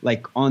get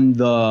like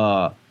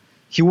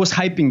he was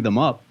hyping them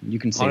up. You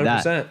can say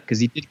 100%. That because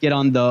he did get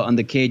on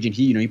the cage and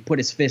he put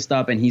his fist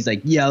up and he's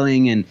like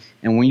yelling and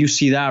when you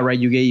see that, right,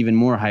 you get even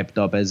more hyped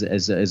up as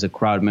a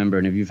crowd member.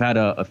 And if you've had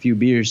a few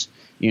beers,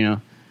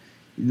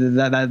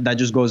 that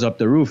just goes up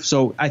the roof.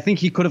 So I think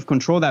he could have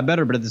controlled that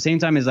better, but at the same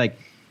time, it's like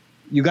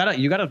you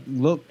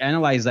gotta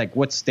analyze like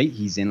what state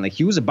he's in. Like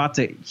he was about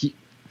to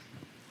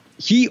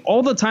he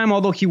all the time,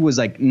 although he was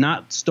like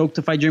not stoked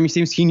to fight Jeremy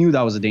Stephens, he knew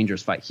that was a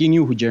dangerous fight. He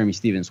knew who Jeremy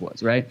Stephens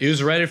was, right? He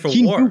was ready for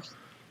war.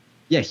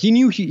 He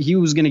knew he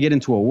was going to get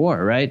into a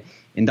war, right?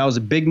 And that was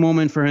a big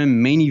moment for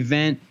him, main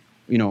event.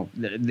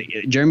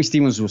 Jeremy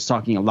Stephens was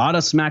talking a lot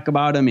of smack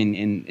about him,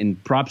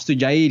 and props to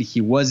Jair.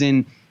 He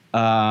wasn't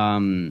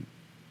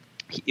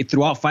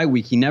throughout fight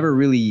week. He never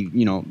really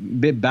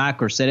bit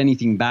back or said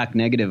anything back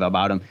negative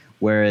about him.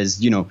 Whereas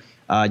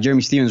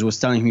Jeremy Stephens was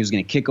telling him he was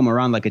going to kick him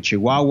around like a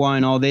chihuahua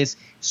and all this.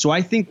 So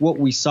I think what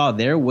we saw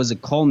there was a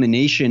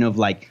culmination of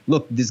like,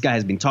 look, this guy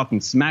has been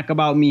talking smack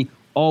about me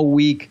all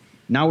week.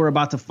 Now we're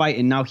about to fight,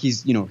 and now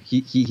he's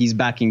he's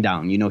backing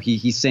down.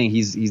 He's saying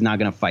he's not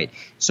going to fight.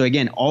 So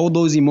again, all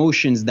those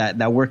emotions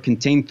that were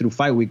contained through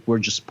fight week were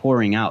just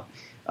pouring out.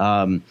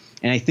 And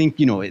I think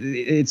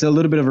it's a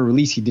little bit of a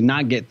release he did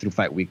not get through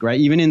fight week,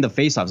 right? Even in the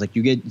face-offs, like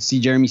you see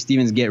Jeremy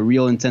Stephens get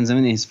real intense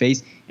in his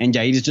face, and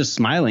Jair is just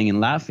smiling and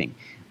laughing.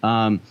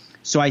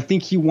 So I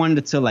think he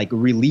wanted to like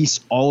release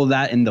all of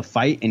that in the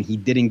fight, and he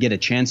didn't get a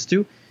chance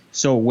to.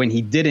 So when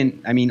he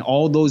didn't, I mean,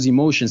 all those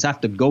emotions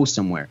have to go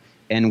somewhere,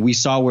 and we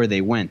saw where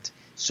they went.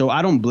 So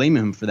I don't blame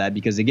him for that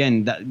because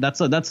again, that's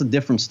a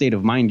different state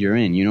of mind you're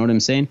in. You know what I'm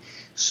saying?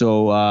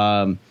 So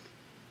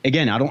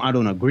again, I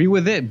don't agree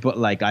with it, but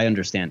like I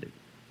understand it.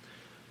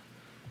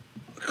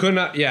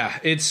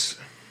 It's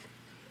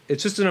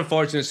just an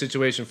unfortunate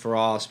situation for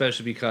all,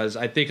 especially because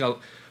I think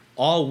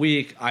all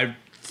week I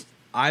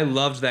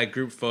loved that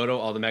group photo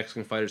all the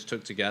Mexican fighters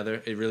took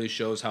together. It really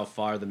shows how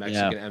far the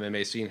Mexican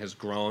MMA scene has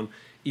grown.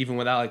 Even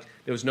without, like,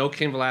 there was no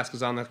Cain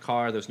Velasquez on that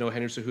card. There was no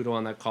Henry Cejudo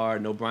on that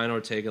card. No Brian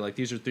Ortega. Like,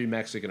 these are 3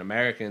 Mexican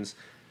Americans.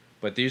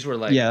 but these were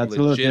like that's a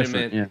little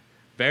different, legitimate,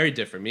 very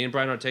different. Me and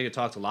Brian Ortega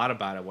talked a lot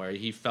about it, where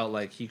he felt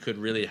like he could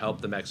really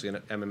help the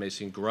Mexican MMA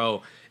scene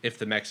grow if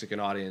the Mexican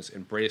audience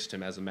embraced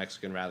him as a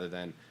Mexican rather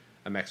than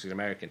a Mexican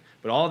American.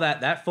 But all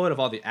that foot of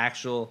all the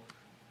actual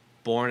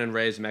born and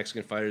raised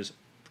Mexican fighters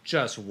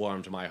just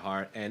warmed my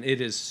heart, and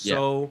it is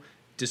so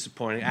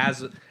disappointing.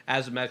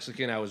 As a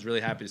Mexican, I was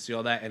really happy to see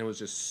all that, and it was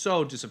just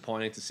so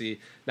disappointing to see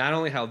not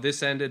only how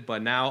this ended,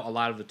 but now a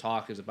lot of the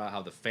talk is about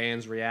how the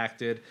fans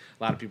reacted.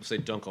 A lot of people say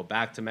don't go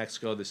back to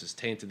Mexico. This has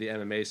tainted the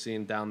MMA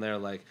scene down there.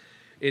 Like,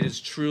 it is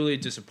truly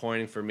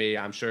disappointing for me.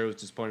 I'm sure it was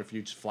disappointing for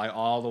you to fly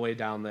all the way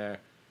down there,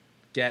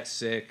 get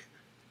sick,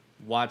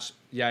 watch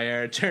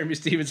Yair and Jeremy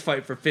Stevens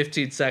fight for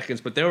 15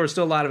 seconds, but there were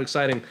still a lot of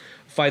exciting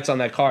fights on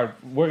that card.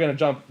 We're going to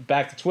jump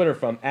back to Twitter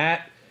from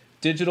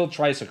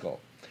 @DigitalTricycle.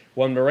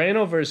 When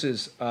Moreno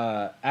versus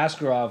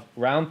Askarov,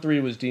 round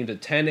 3 was deemed a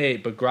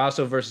 10-8, but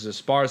Grasso versus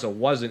Esparza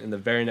wasn't in the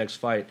very next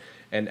fight,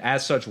 and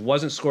as such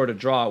wasn't scored a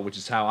draw, which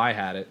is how I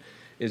had it.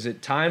 Is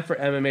it time for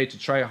MMA to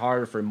try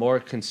harder for more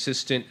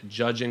consistent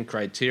judging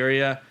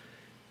criteria?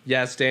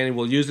 Yes, Danny,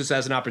 we'll use this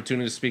as an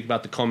opportunity to speak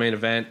about the co-main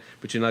event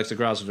between Alexa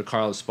Grasso and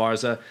Carlos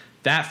Esparza.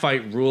 That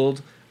fight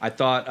ruled. I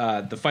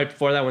thought the fight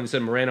before that, when he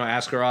said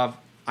Moreno-Askarov,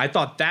 I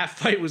thought that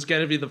fight was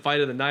going to be the fight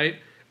of the night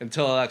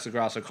until Alexa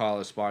Grasso,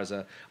 Carlos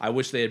Esparza. I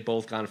wish they had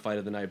both gone fight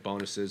of the night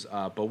bonuses.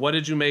 But what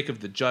did you make of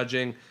the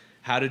judging?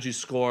 How did you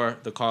score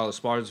the Carlos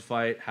Esparza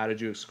fight? How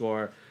did you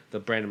score the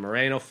Brandon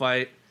Moreno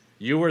fight?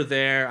 You were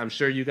there. I'm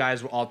sure you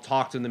guys all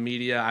talked in the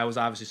media. I was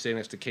obviously sitting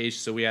next to Casey,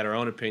 so we had our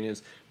own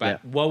opinions.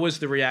 But what was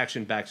the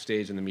reaction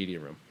backstage in the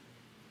media room?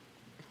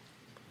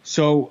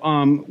 So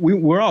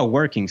we're all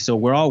working, so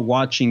we're all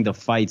watching the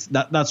fights.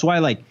 That's why,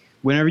 like,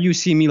 whenever you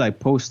see me like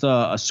post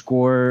a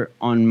score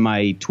on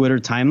my Twitter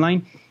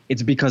timeline,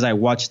 it's because I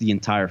watched the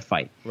entire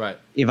fight. Right.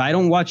 If I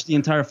don't watch the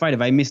entire fight,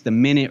 if I missed a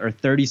minute or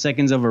 30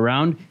 seconds of a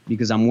round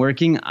because I'm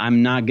working,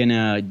 I'm not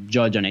gonna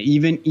judge on it.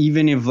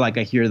 Even if like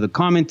I hear the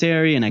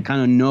commentary and I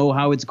kind of know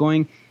how it's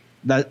going,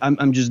 that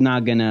I'm just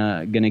not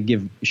gonna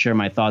share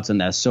my thoughts on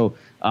that. So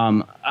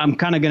I'm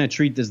kind of gonna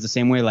treat this the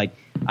same way. Like,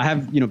 I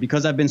have,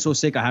 because I've been so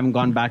sick, I haven't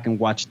gone back and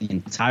watched the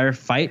entire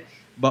fight.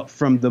 But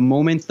from the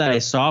moments that I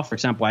saw, for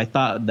example, I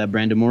thought that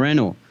Brandon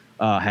Moreno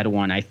had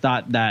won. I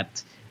thought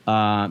that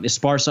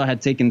Esparza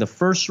had taken the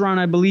first round,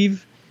 I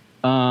believe.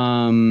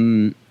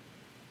 And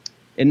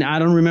I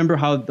don't remember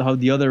how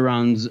the other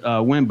rounds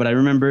went, but I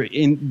remember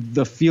in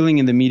the feeling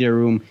in the media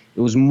room,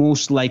 it was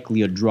most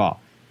likely a draw.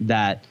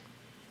 That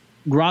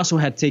Grasso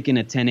had taken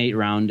a 10-8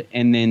 round,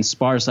 and then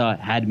Esparza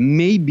had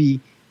maybe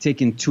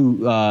taken two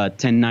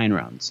 10-9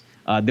 rounds.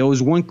 There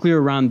was one clear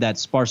round that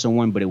Esparza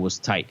won, but it was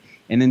tight.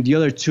 And then the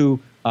other two,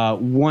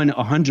 one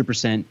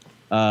 100%.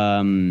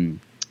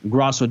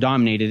 Grasso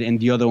dominated, and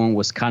the other one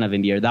was kind of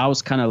in the air. That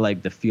was kind of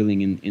like the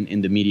feeling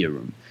in the media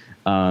room.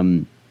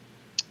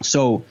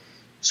 So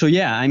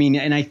yeah, I mean,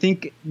 and I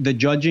think the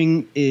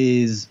judging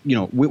is,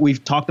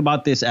 we've talked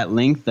about this at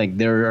length. Like,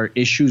 there are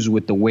issues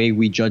with the way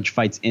we judge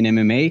fights in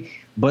MMA,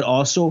 but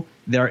also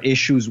there are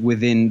issues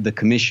within the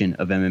commission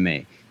of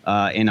MMA.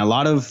 And a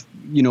lot of,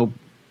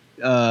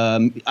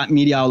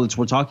 media outlets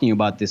were talking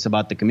about this,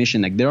 about the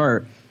commission. Like, there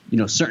are,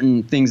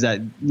 certain things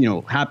that,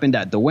 happened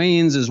at the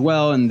weigh-ins as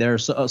well. And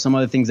there's some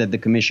other things that the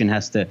commission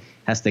has to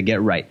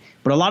get right.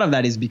 But a lot of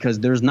that is because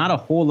there's not a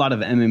whole lot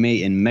of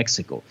MMA in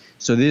Mexico.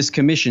 So these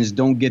commissions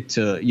don't get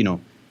to,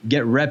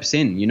 get reps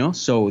in,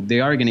 so they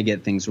are going to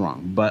get things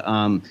wrong. But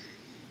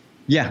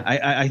yeah,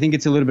 I think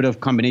it's a little bit of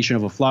combination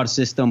of a flawed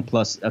system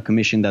plus a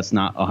commission that's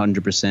not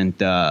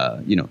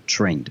 100%,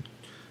 trained.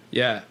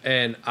 Yeah,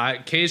 and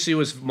Casey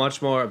was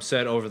much more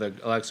upset over the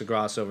Alexa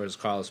Grasso versus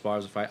Carlos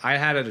Esparza fight. I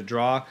had it a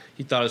draw.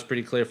 He thought it was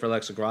pretty clear for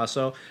Alexa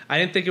Grasso. I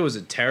didn't think it was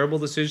a terrible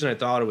decision. I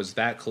thought it was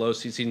that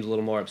close. He seemed a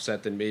little more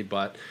upset than me,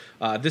 but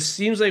this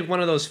seems like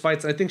one of those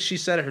fights. I think she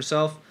said it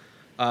herself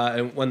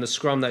and when the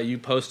scrum that you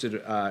posted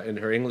in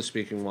her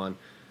English-speaking one,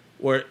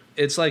 where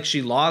it's like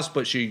she lost,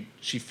 but she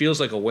feels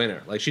like a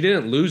winner. Like, she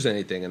didn't lose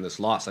anything in this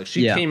loss. Like,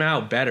 she came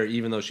out better,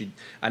 even though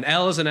an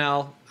L is an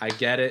L. I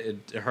get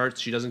it. It hurts.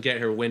 She doesn't get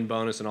her win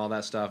bonus and all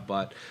that stuff,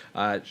 but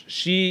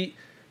she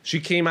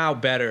came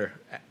out better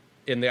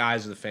in the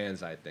eyes of the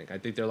fans, I think. I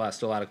think there are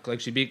still a lot of, like,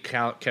 she beat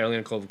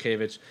Karolina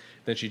Kowalkiewicz,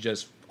 then she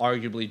just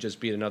arguably just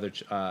beat another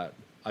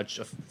a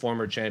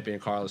former champion,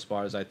 Carlos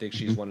Esparza. I think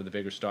she's one of the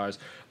bigger stars.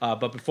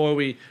 But before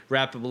we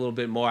wrap up a little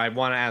bit more, I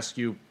want to ask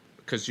you,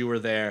 because you were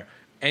there,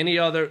 any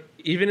other,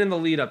 even in the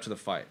lead up to the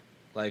fight,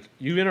 like,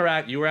 you were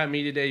at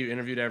media day, you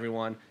interviewed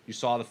everyone, you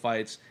saw the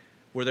fights.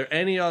 Were there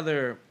any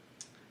other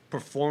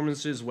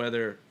performances,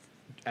 whether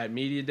at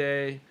media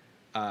day,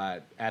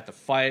 at the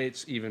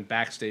fights, even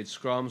backstage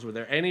scrums, were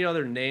there any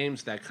other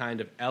names that kind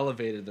of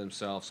elevated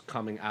themselves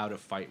coming out of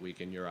fight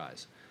week in your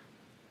eyes?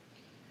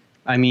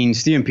 I mean,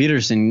 Steven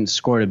Peterson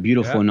scored a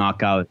beautiful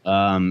knockout,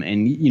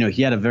 and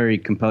he had a very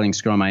compelling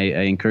scrum. I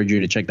encourage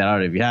you to check that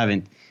out if you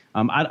haven't.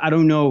 I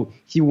don't know.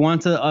 He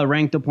wants a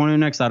ranked opponent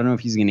next. I don't know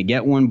if he's going to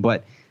get one,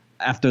 but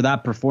after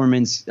that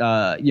performance,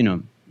 I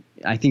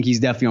think he's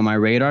definitely on my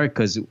radar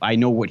because I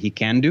know what he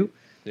can do.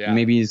 Yeah.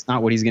 Maybe it's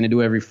not what he's going to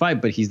do every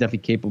fight, but he's definitely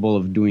capable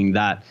of doing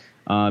that.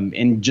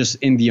 And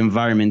just in the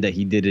environment that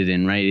he did it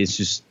in, right? It's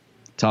just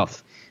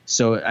tough.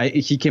 So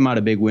he came out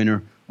a big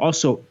winner.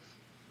 Also,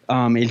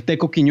 El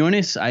Teco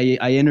Quiñones,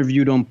 I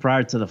interviewed him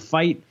prior to the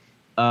fight,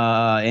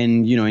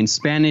 and in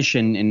Spanish,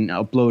 and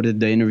uploaded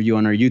the interview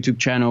on our YouTube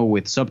channel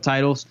with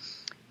subtitles.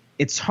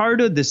 It's hard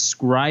to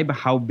describe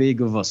how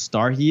big of a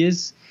star he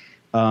is,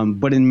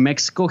 but in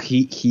Mexico,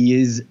 he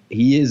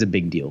is a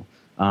big deal.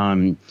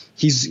 And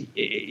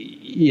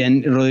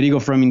Rodrigo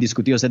from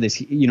Indiscutido said this.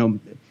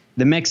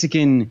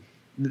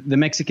 The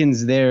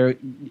Mexicans there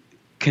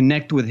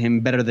connect with him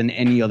better than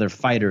any other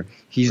fighter.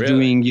 He's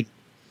really?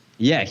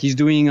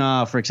 doing,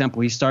 for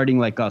example, he's starting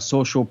like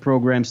social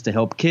programs to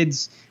help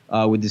kids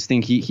with this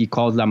thing he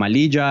calls La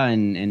Malilla,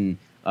 and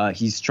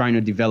he's trying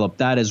to develop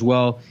that as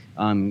well.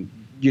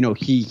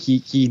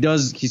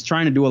 He's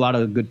trying to do a lot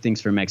of good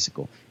things for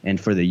Mexico and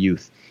for the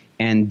youth.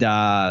 And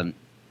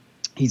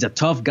he's a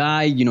tough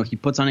guy. He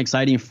puts on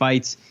exciting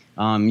fights.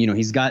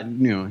 He's got,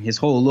 his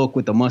whole look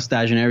with the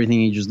mustache and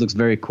everything. He just looks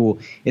very cool.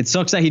 It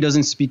sucks that he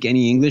doesn't speak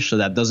any English, so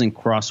that doesn't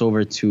cross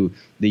over to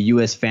the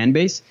U.S. fan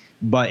base.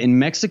 But in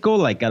Mexico,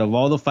 like out of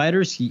all the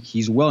fighters,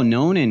 he's well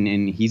known,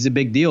 and he's a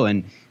big deal.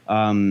 And,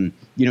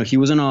 he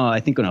was on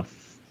a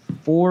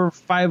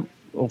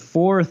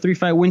 4-3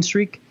 fight win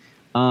streak.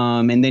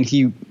 And then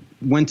he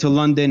went to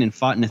London and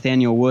fought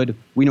Nathaniel Wood.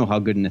 We know how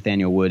good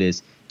Nathaniel Wood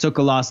is. Took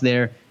a loss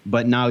there,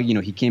 but now,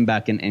 he came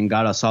back and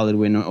got a solid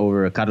win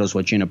over Carlos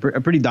Joaquin, a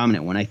pretty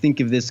dominant one. I think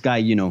if this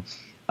guy,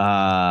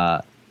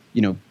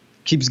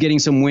 keeps getting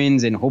some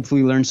wins and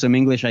hopefully learns some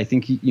English, I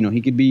think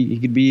he could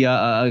be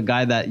a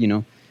guy that,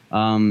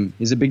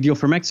 is a big deal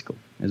for Mexico.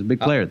 As a big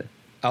player there.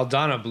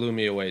 Aldana blew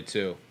me away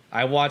too.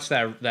 I watched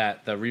the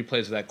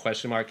replays of that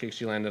question mark kick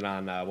she landed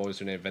on, what was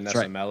her name?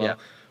 Vanessa Mello. Yeah.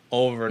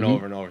 Over and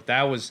over and over.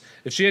 That was,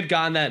 if she had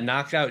gotten that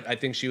knockout, I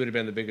think she would have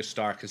been the biggest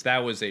star, because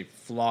that was a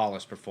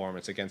flawless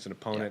performance against an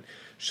opponent. Yeah.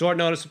 Short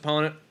notice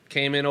opponent,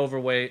 came in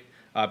overweight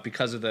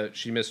because of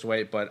she missed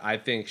weight, but I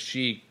think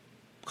she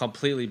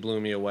completely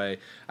blew me away.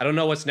 I don't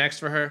know what's next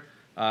for her.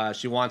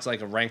 She wants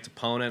like a ranked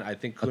opponent. I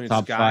think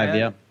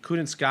Kunitskaya.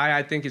 Kunitskaya,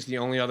 I think, is the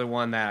only other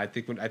one that I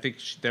think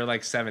they're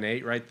like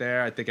 7-8 right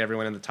there. I think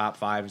everyone in the top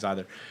 5 is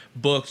either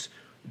booked,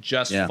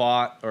 just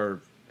fought,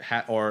 or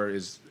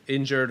is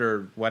injured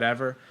or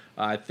whatever.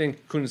 I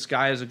think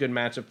Kunitskaya is a good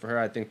matchup for her.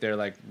 I think they're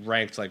like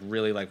ranked like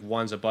really like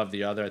one's above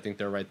the other. I think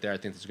they're right there. I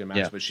think it's a good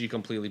matchup, but she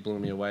completely blew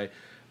me away.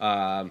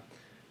 But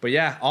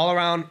yeah, all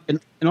around. And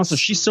also,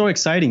 she's so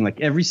exciting.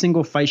 Like every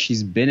single fight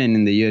she's been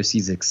in the UFC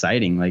is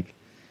exciting. Like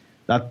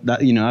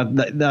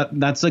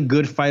that's a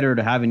good fighter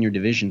to have in your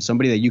division.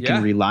 Somebody that you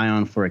can rely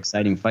on for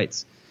exciting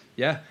fights.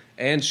 Yeah,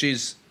 and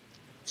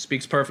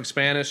speaks perfect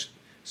Spanish,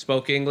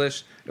 spoke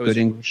English. It was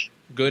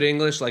good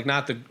English, like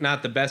not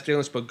the best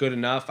English, but good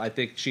enough. I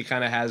think she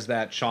kind of has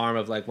that charm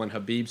of like when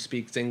Khabib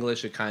speaks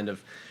English, it kind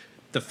of,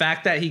 the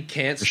fact that he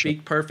can't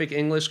speak perfect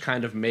English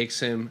kind of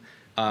makes him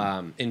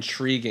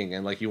intriguing,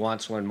 and like you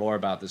want to learn more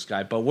about this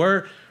guy. But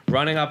we're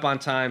running up on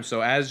time,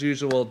 so as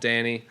usual,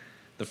 Danny,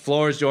 the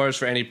floor is yours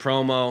for any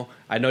promo.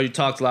 I know you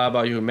talked a lot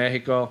about you in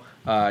Mexico.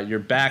 You're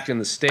back in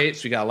the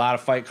States. We got a lot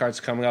of fight cards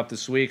coming up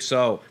this week,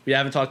 so we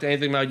haven't talked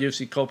anything about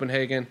UFC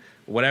Copenhagen.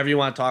 Whatever you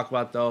want to talk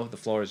about, though, the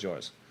floor is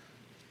yours.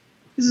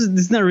 This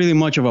is not really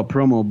much of a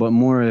promo, but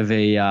more of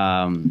a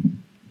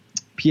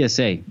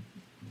PSA.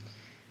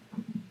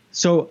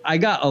 So I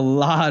got a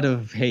lot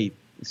of hate.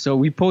 So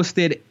we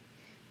posted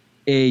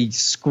a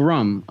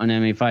scrum on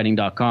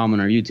MMAfighting.com on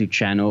our YouTube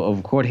channel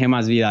of Jorge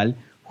Masvidal,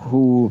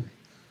 who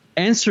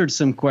answered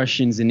some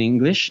questions in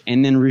English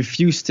and then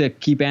refused to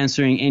keep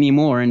answering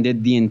anymore and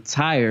did the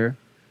entire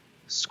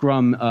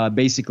scrum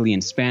basically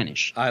in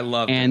Spanish. I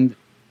love it. And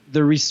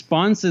the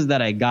responses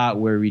that I got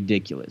were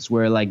ridiculous.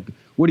 Where like,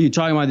 what are you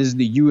talking about? This is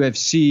the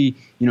UFC,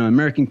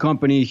 American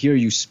company. Here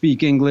you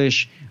speak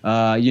English.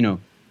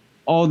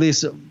 All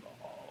this, a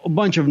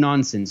bunch of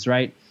nonsense,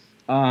 right?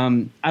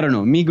 I don't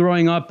know. Me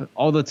growing up,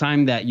 all the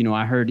time that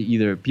I heard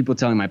either people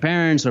telling my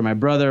parents or my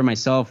brother,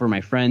 myself, or my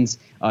friends,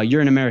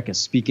 "You're in America,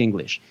 speak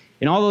English."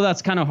 And although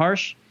that's kind of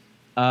harsh,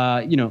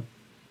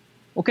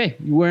 okay,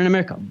 we're in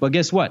America, but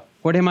guess what?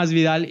 Jorge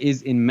Masvidal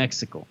is in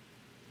Mexico.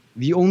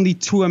 There was only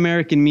 2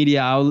 American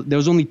media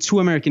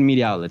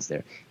outlets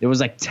there. There was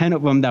like 10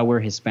 of them that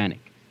were Hispanic.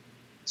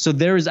 So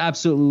there is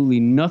absolutely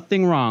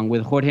nothing wrong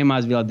with Jorge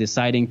Masvidal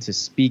deciding to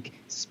speak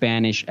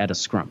Spanish at a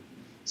scrum,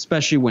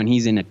 especially when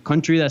he's in a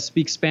country that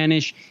speaks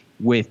Spanish,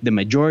 with the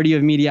majority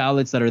of media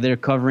outlets that are there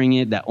covering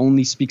it that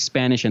only speak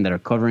Spanish and that are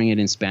covering it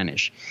in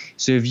Spanish.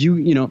 So if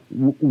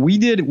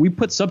we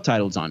put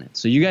subtitles on it,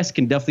 so you guys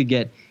can definitely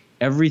get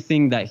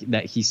everything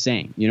that he's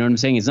saying. You know what I'm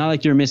saying? It's not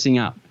like you're missing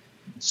out.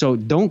 So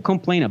don't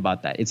complain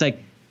about that. It's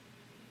like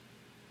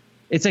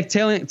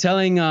telling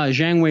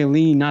Zhang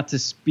Weili not to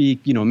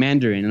speak,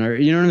 Mandarin, or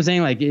you know what I'm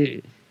saying? Like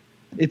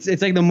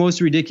it's like the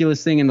most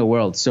ridiculous thing in the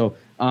world. So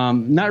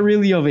not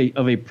really of a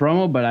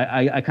promo, but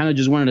I kind of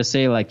just wanted to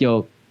say like,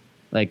 yo,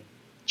 like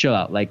chill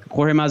out. Like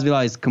Jorge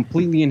Masvidal is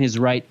completely in his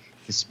right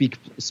to speak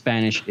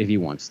Spanish if he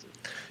wants to.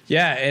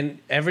 Yeah, and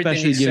everything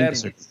Especially he given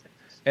said, the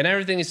and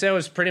everything he said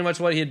was pretty much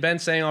what he had been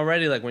saying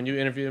already. Like when you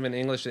interviewed him in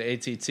English at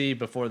ATT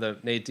before the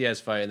Nate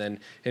Diaz fight, and then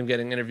him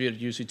getting interviewed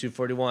at UC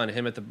 241,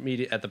 him at the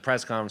media at the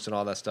press conference and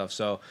all that stuff.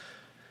 So,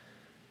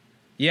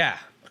 yeah,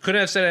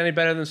 couldn't have said it any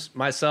better than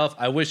myself.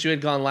 I wish you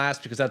had gone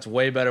last because that's a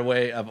way better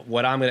way of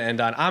what I'm going to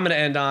end on. I'm going to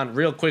end on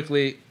real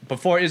quickly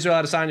before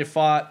Israel Adesanya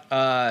fought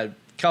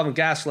Kelvin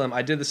Gastelum.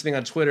 I did this thing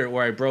on Twitter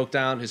where I broke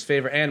down his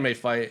favorite anime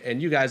fight,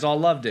 and you guys all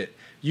loved it.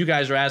 You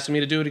guys are asking me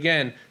to do it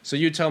again, so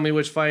you tell me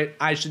which fight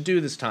I should do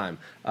this time.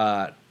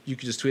 You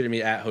can just tweet at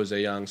me at Jose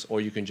Youngs,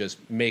 or you can just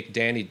make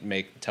Danny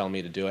tell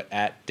me to do it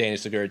at Danny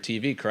Segura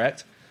TV,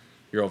 correct?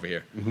 You're over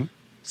here. Mm-hmm.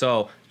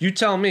 So you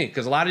tell me,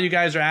 because a lot of you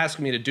guys are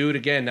asking me to do it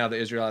again now that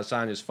Israel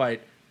Adesanya's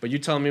fight, but you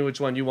tell me which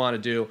one you want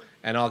to do,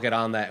 and I'll get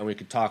on that, and we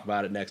can talk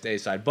about it next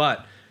A-side.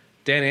 But,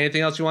 Danny,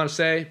 anything else you want to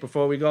say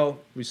before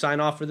we sign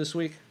off for this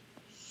week?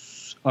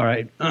 All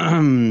right.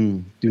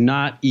 Do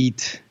not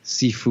eat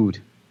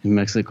seafood in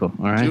Mexico,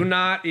 all right? Do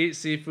not eat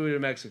seafood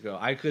in Mexico.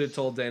 I could have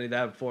told Danny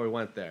that before we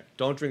went there.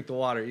 Don't drink the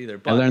water either.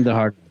 But I learned the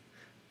hard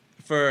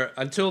way.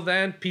 Until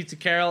then, Pete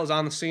Carroll is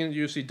on the scene at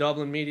UFC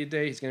Dublin Media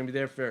Day. He's going to be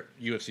there for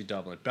UFC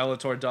Dublin,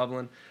 Bellator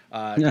Dublin.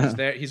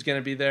 He's going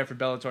to be there for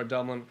Bellator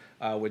Dublin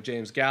with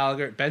James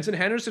Gallagher. Benson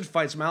Henderson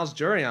fights Miles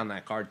Jury on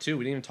that card too.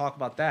 We didn't even talk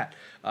about that.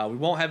 We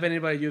won't have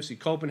anybody at UFC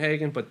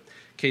Copenhagen, but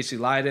Casey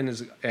Leiden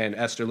and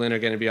Esther Lynn are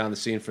going to be on the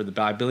scene for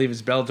I believe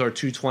it's Bellator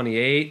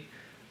 228,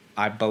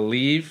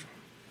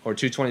 or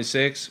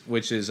 226,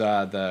 which is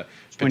the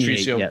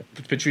Patricio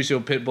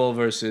Pitbull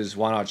versus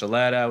Juan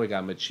Archuleta. We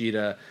got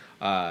Machida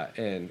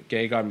and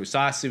Gegard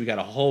Mousasi. We got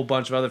a whole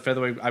bunch of other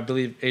featherweight. I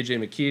believe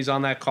AJ McKee's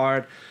on that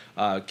card.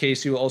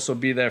 Casey will also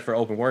be there for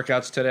open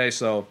workouts today.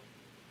 So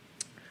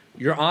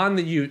you're on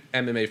the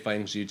MMA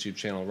Fighting's YouTube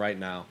channel right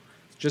now.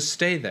 Just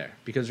stay there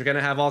because we're going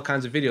to have all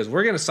kinds of videos.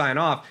 We're going to sign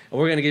off, and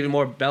we're going to give you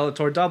more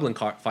Bellator Dublin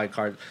fight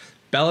cards.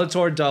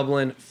 Bellator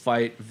Dublin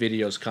fight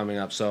videos coming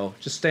up. So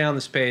just stay on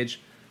this page.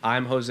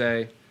 I'm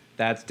Jose.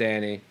 That's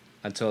Danny.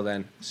 Until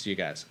then, see you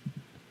guys.